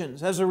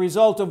nations. As a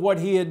result of what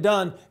he had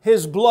done,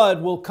 his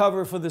blood will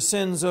cover for the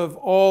sins of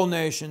all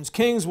nations.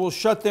 Kings will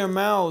shut their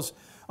mouths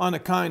on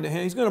account of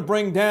him. He's going to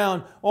bring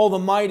down all the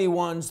mighty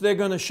ones. They're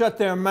going to shut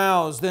their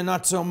mouths. They're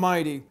not so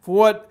mighty. For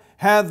what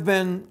hath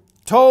been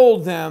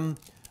told them,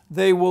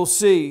 they will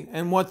see,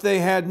 and what they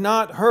had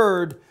not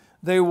heard,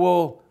 they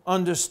will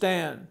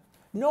understand.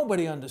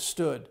 Nobody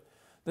understood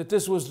that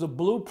this was the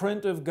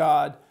blueprint of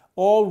God,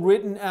 all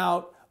written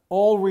out,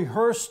 all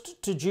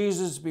rehearsed to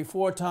Jesus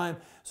before time,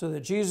 so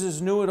that Jesus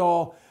knew it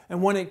all.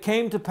 And when it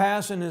came to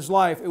pass in his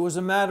life, it was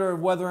a matter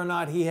of whether or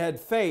not he had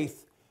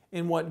faith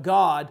in what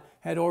God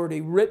had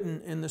already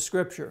written in the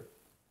Scripture.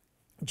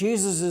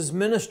 Jesus'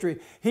 ministry,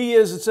 he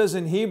is, it says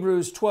in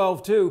Hebrews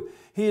 12:2,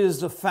 he is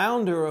the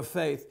founder of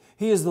faith.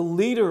 He is the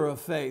leader of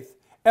faith.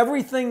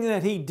 Everything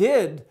that he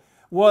did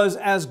was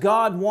as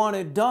God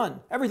wanted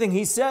done. Everything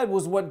he said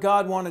was what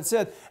God wanted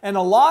said. And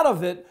a lot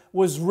of it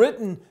was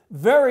written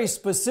very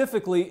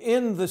specifically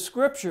in the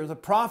Scripture. The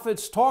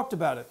prophets talked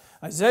about it.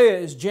 Isaiah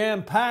is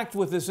jam-packed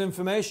with this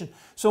information.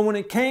 So when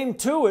it came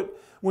to it,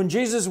 when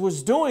Jesus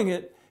was doing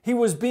it, he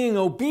was being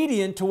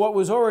obedient to what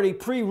was already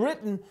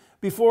pre-written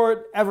before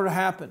it ever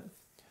happened.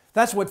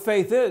 That's what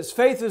faith is.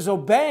 Faith is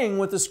obeying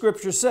what the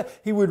Scripture said.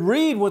 He would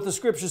read what the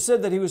Scripture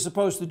said that he was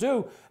supposed to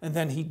do, and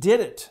then he did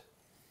it.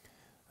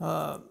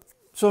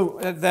 So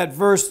that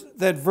verse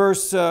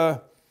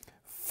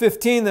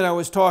 15 that I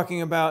was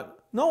talking about,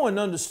 no one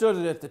understood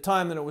it at the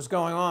time that it was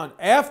going on.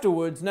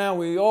 Afterwards, now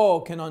we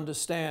all can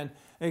understand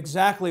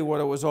exactly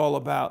what it was all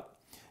about.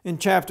 In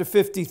chapter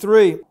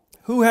 53,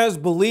 who has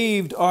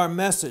believed our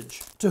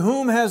message? To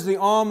whom has the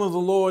arm of the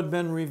Lord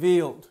been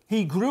revealed?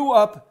 He grew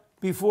up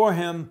before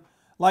him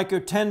like a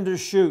tender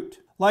shoot,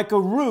 like a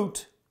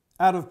root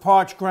out of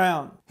parched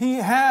ground. He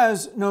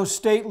has no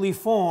stately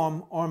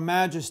form or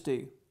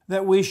majesty,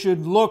 that we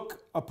should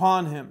look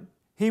upon him.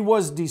 He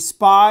was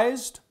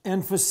despised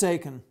and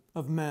forsaken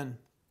of men,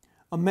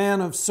 a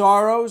man of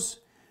sorrows,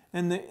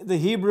 and the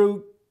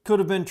Hebrew could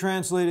have been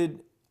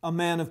translated a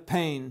man of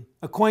pain,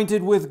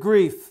 acquainted with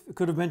grief. It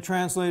could have been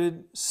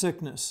translated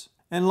sickness.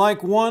 And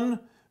like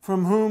one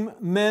from whom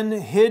men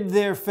hid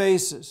their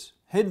face,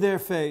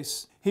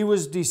 he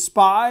was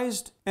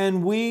despised,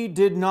 and we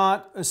did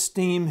not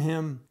esteem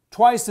him.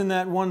 Twice in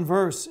that one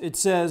verse it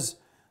says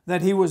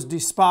that he was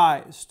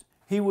despised.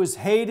 He was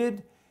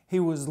hated, he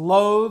was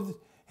loathed,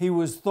 he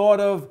was thought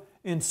of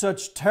in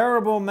such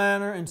terrible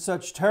manner, in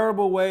such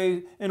terrible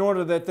way, in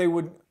order that they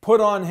would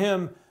put on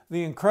him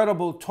the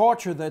incredible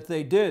torture that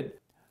they did.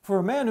 For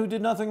a man who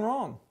did nothing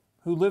wrong,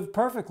 who lived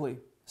perfectly,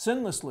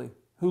 sinlessly,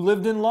 who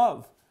lived in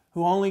love,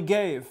 who only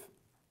gave.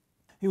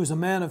 He was a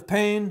man of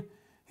pain,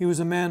 he was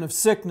a man of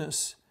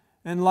sickness,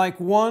 and like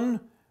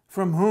one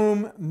from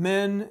whom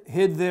men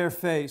hid their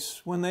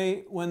face. When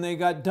they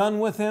got done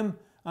with him,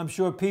 I'm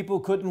sure people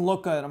couldn't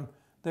look at him.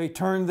 They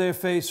turned their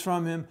face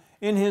from him.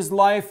 In his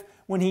life,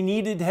 when he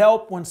needed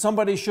help, when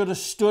somebody should have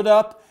stood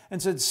up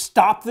and said,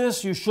 "Stop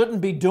this, you shouldn't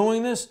be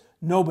doing this,"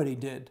 nobody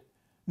did.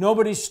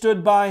 Nobody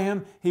stood by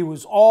him. He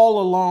was all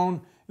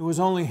alone. It was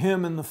only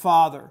him and the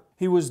Father.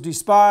 He was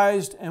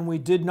despised, and we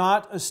did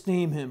not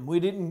esteem him. We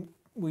didn't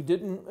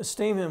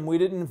esteem him. We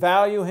didn't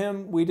value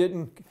him. We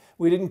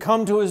didn't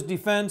come to his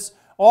defense.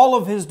 All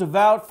of his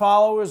devout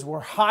followers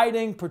were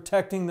hiding,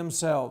 protecting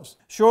themselves.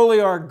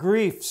 Surely our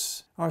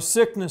griefs, our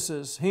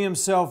sicknesses, he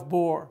himself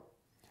bore,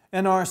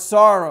 and our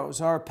sorrows,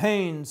 our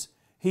pains,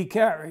 he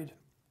carried.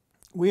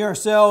 We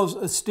ourselves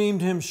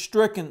esteemed him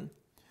stricken,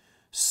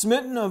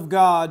 smitten of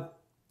God,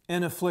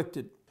 and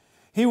afflicted.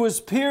 He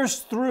was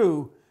pierced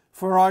through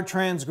for our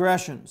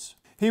transgressions.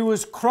 He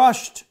was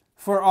crushed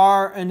for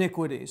our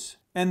iniquities.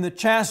 And the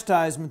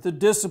chastisement, the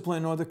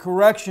discipline, or the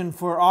correction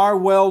for our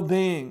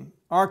well-being,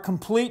 our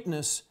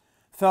completeness,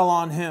 fell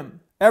on him.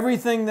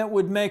 Everything that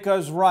would make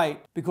us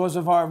right because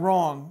of our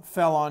wrong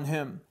fell on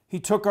him. He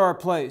took our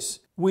place.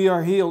 We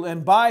are healed.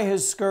 And by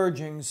his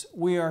scourgings,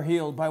 we are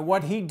healed. By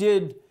what he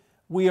did,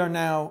 we are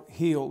now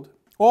healed.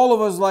 All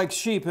of us like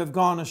sheep have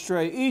gone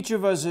astray. Each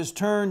of us has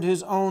turned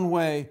his own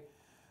way.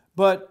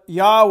 But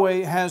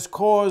Yahweh has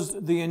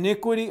caused the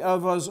iniquity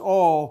of us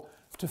all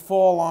to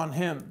fall on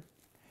him.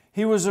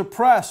 He was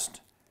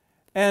oppressed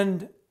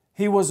and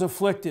he was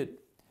afflicted.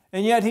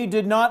 And yet he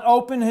did not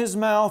open his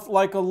mouth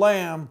like a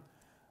lamb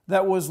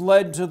that was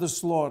led to the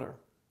slaughter,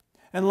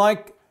 and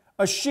like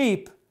a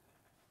sheep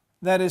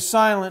that is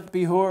silent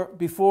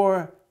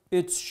before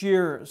its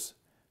shearers.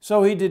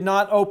 So he did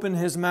not open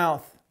his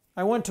mouth.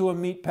 I went to a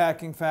meat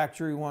packing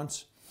factory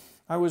once.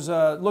 I was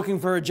looking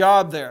for a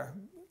job there.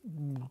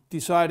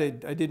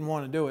 Decided I didn't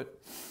want to do it.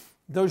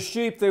 Those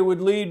sheep, they would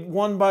lead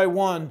one by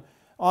one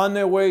on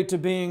their way to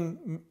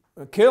being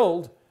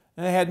killed,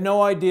 and they had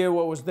no idea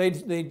what was, they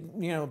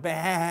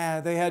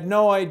had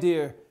no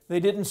idea. They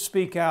didn't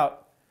speak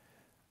out.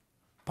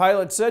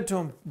 Pilate said to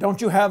him,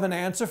 "Don't you have an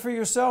answer for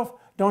yourself?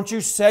 Don't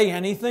you say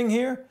anything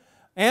here?"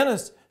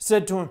 Annas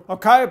said to him, or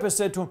Copious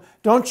said to him,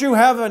 don't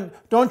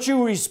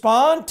you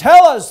respond?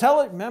 Tell us.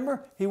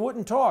 Remember, he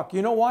wouldn't talk.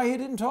 You know why he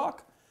didn't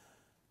talk?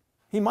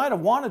 He might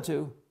have wanted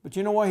to, but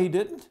you know why he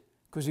didn't?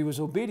 Because he was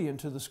obedient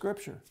to the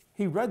Scripture.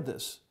 He read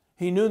this.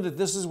 He knew that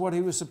this is what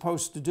he was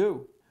supposed to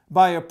do.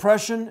 By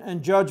oppression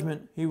and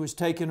judgment he was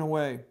taken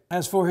away.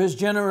 As for his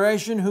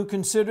generation, who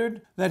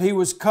considered that he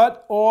was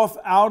cut off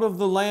out of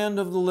the land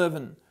of the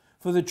living,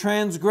 for the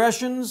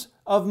transgressions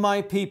of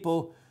my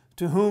people,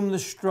 to whom the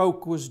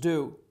stroke was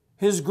due.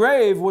 His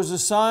grave was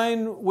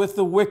assigned with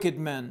the wicked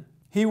men.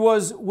 He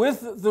was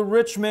with the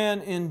rich man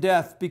in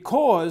death,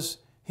 because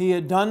he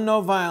had done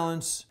no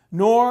violence,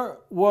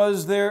 nor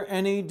was there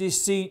any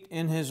deceit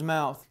in his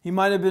mouth. He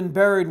might have been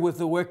buried with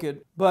the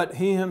wicked, but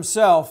he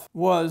himself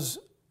was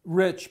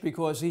rich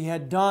because he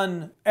had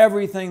done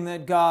everything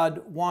that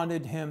God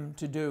wanted him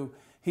to do.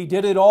 He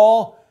did it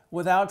all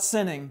without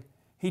sinning.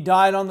 He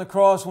died on the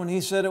cross when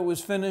he said it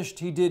was finished.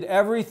 He did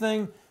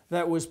everything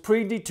that was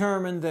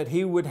predetermined that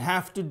he would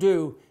have to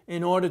do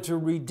in order to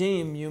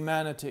redeem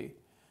humanity.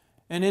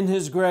 And in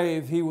his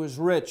grave he was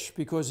rich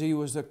because he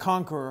was a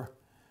conqueror,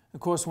 of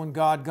course, when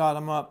God got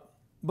him up.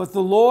 But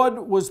the Lord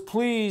was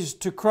pleased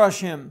to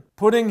crush him,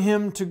 putting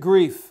him to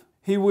grief.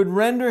 He would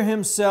render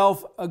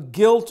himself a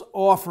guilt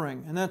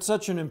offering. And that's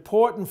such an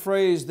important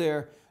phrase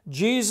there.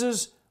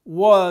 Jesus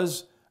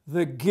was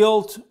the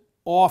guilt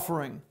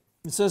offering.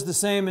 It says the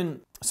same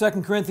in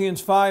 2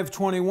 Corinthians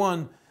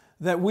 5:21,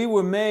 that we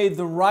were made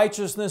the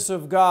righteousness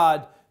of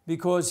God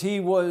because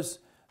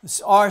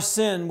our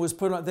sin was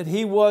put on, that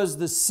he was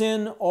the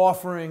sin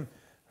offering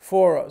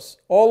for us.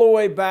 All the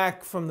way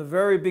back from the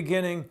very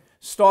beginning,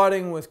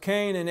 starting with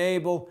Cain and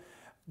Abel,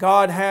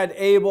 God had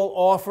Abel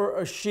offer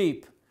a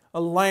sheep, a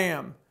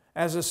lamb,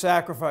 as a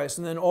sacrifice.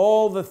 And then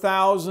all the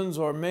thousands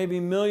or maybe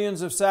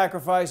millions of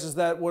sacrifices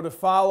that would have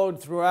followed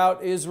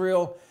throughout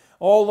Israel,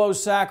 all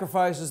those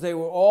sacrifices, they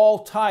were all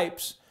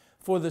types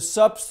for the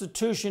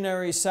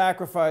substitutionary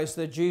sacrifice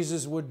that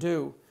Jesus would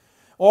do.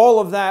 All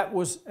of that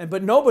was,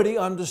 but nobody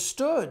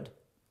understood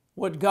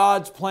what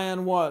God's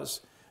plan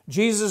was.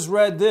 Jesus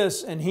read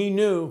this and he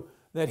knew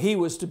that he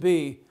was to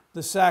be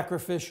the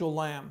sacrificial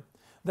lamb.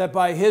 That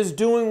by his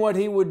doing what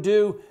he would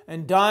do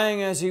and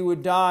dying as he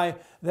would die,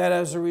 that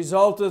as a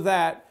result of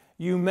that,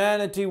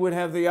 humanity would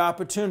have the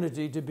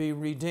opportunity to be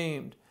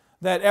redeemed.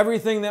 That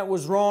everything that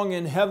was wrong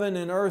in heaven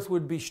and earth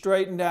would be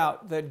straightened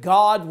out. That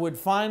God would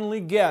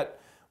finally get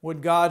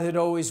what God had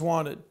always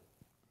wanted.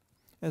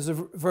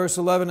 Verse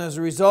 11, as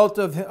a result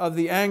of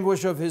the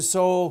anguish of his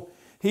soul,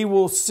 he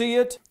will see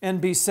it and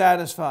be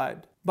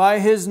satisfied. By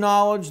his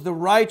knowledge, the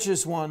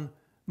righteous one,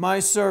 my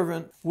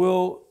servant,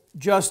 will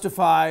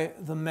justify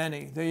the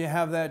many. There you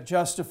have that,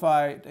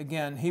 justify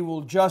again. He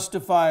will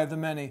justify the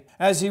many,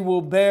 as he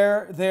will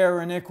bear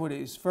their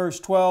iniquities. Verse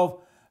 12,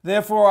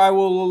 therefore I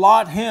will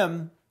allot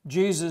him,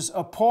 Jesus,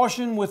 a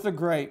portion with the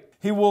great.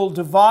 He will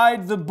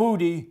divide the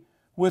booty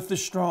with the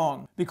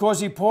strong. Because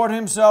he poured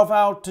himself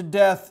out to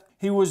death,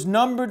 he was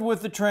numbered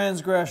with the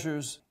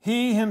transgressors.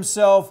 He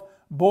himself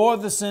bore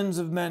the sins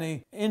of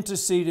many,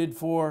 interceded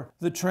for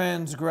the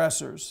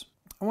transgressors.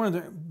 I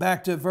wanted to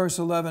back to verse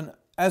 11.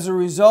 As a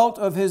result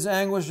of his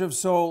anguish of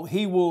soul,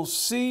 he will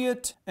see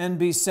it and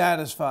be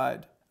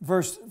satisfied.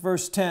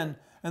 Verse 10,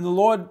 and the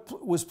Lord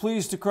was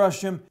pleased to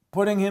crush him,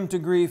 putting him to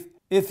grief.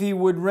 If he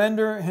would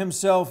render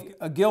himself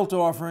a guilt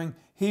offering,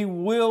 he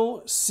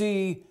will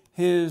see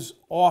his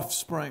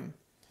offspring.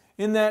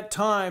 In that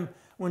time,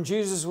 when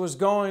Jesus was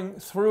going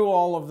through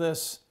all of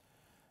this,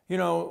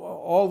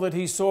 all that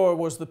he saw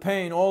was the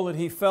pain, all that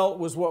he felt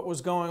was what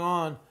was going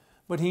on.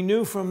 But he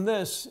knew from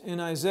this in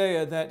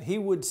Isaiah that he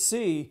would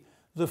see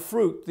the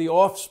fruit, the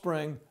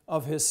offspring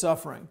of his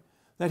suffering.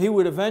 That he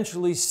would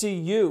eventually see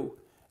you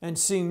and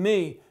see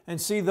me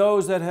and see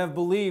those that have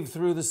believed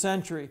through the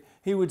century.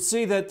 He would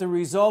see that the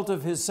result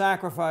of his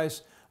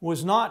sacrifice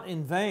was not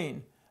in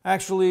vain.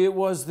 Actually, it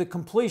was the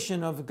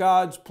completion of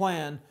God's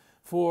plan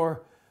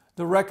for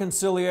the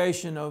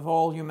reconciliation of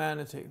all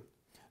humanity.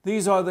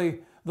 These are the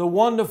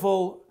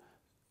wonderful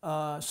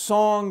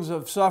songs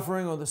of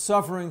suffering, or the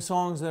suffering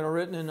songs that are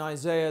written in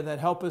Isaiah, that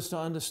help us to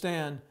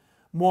understand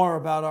more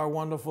about our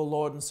wonderful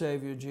Lord and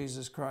Savior,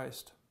 Jesus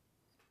Christ.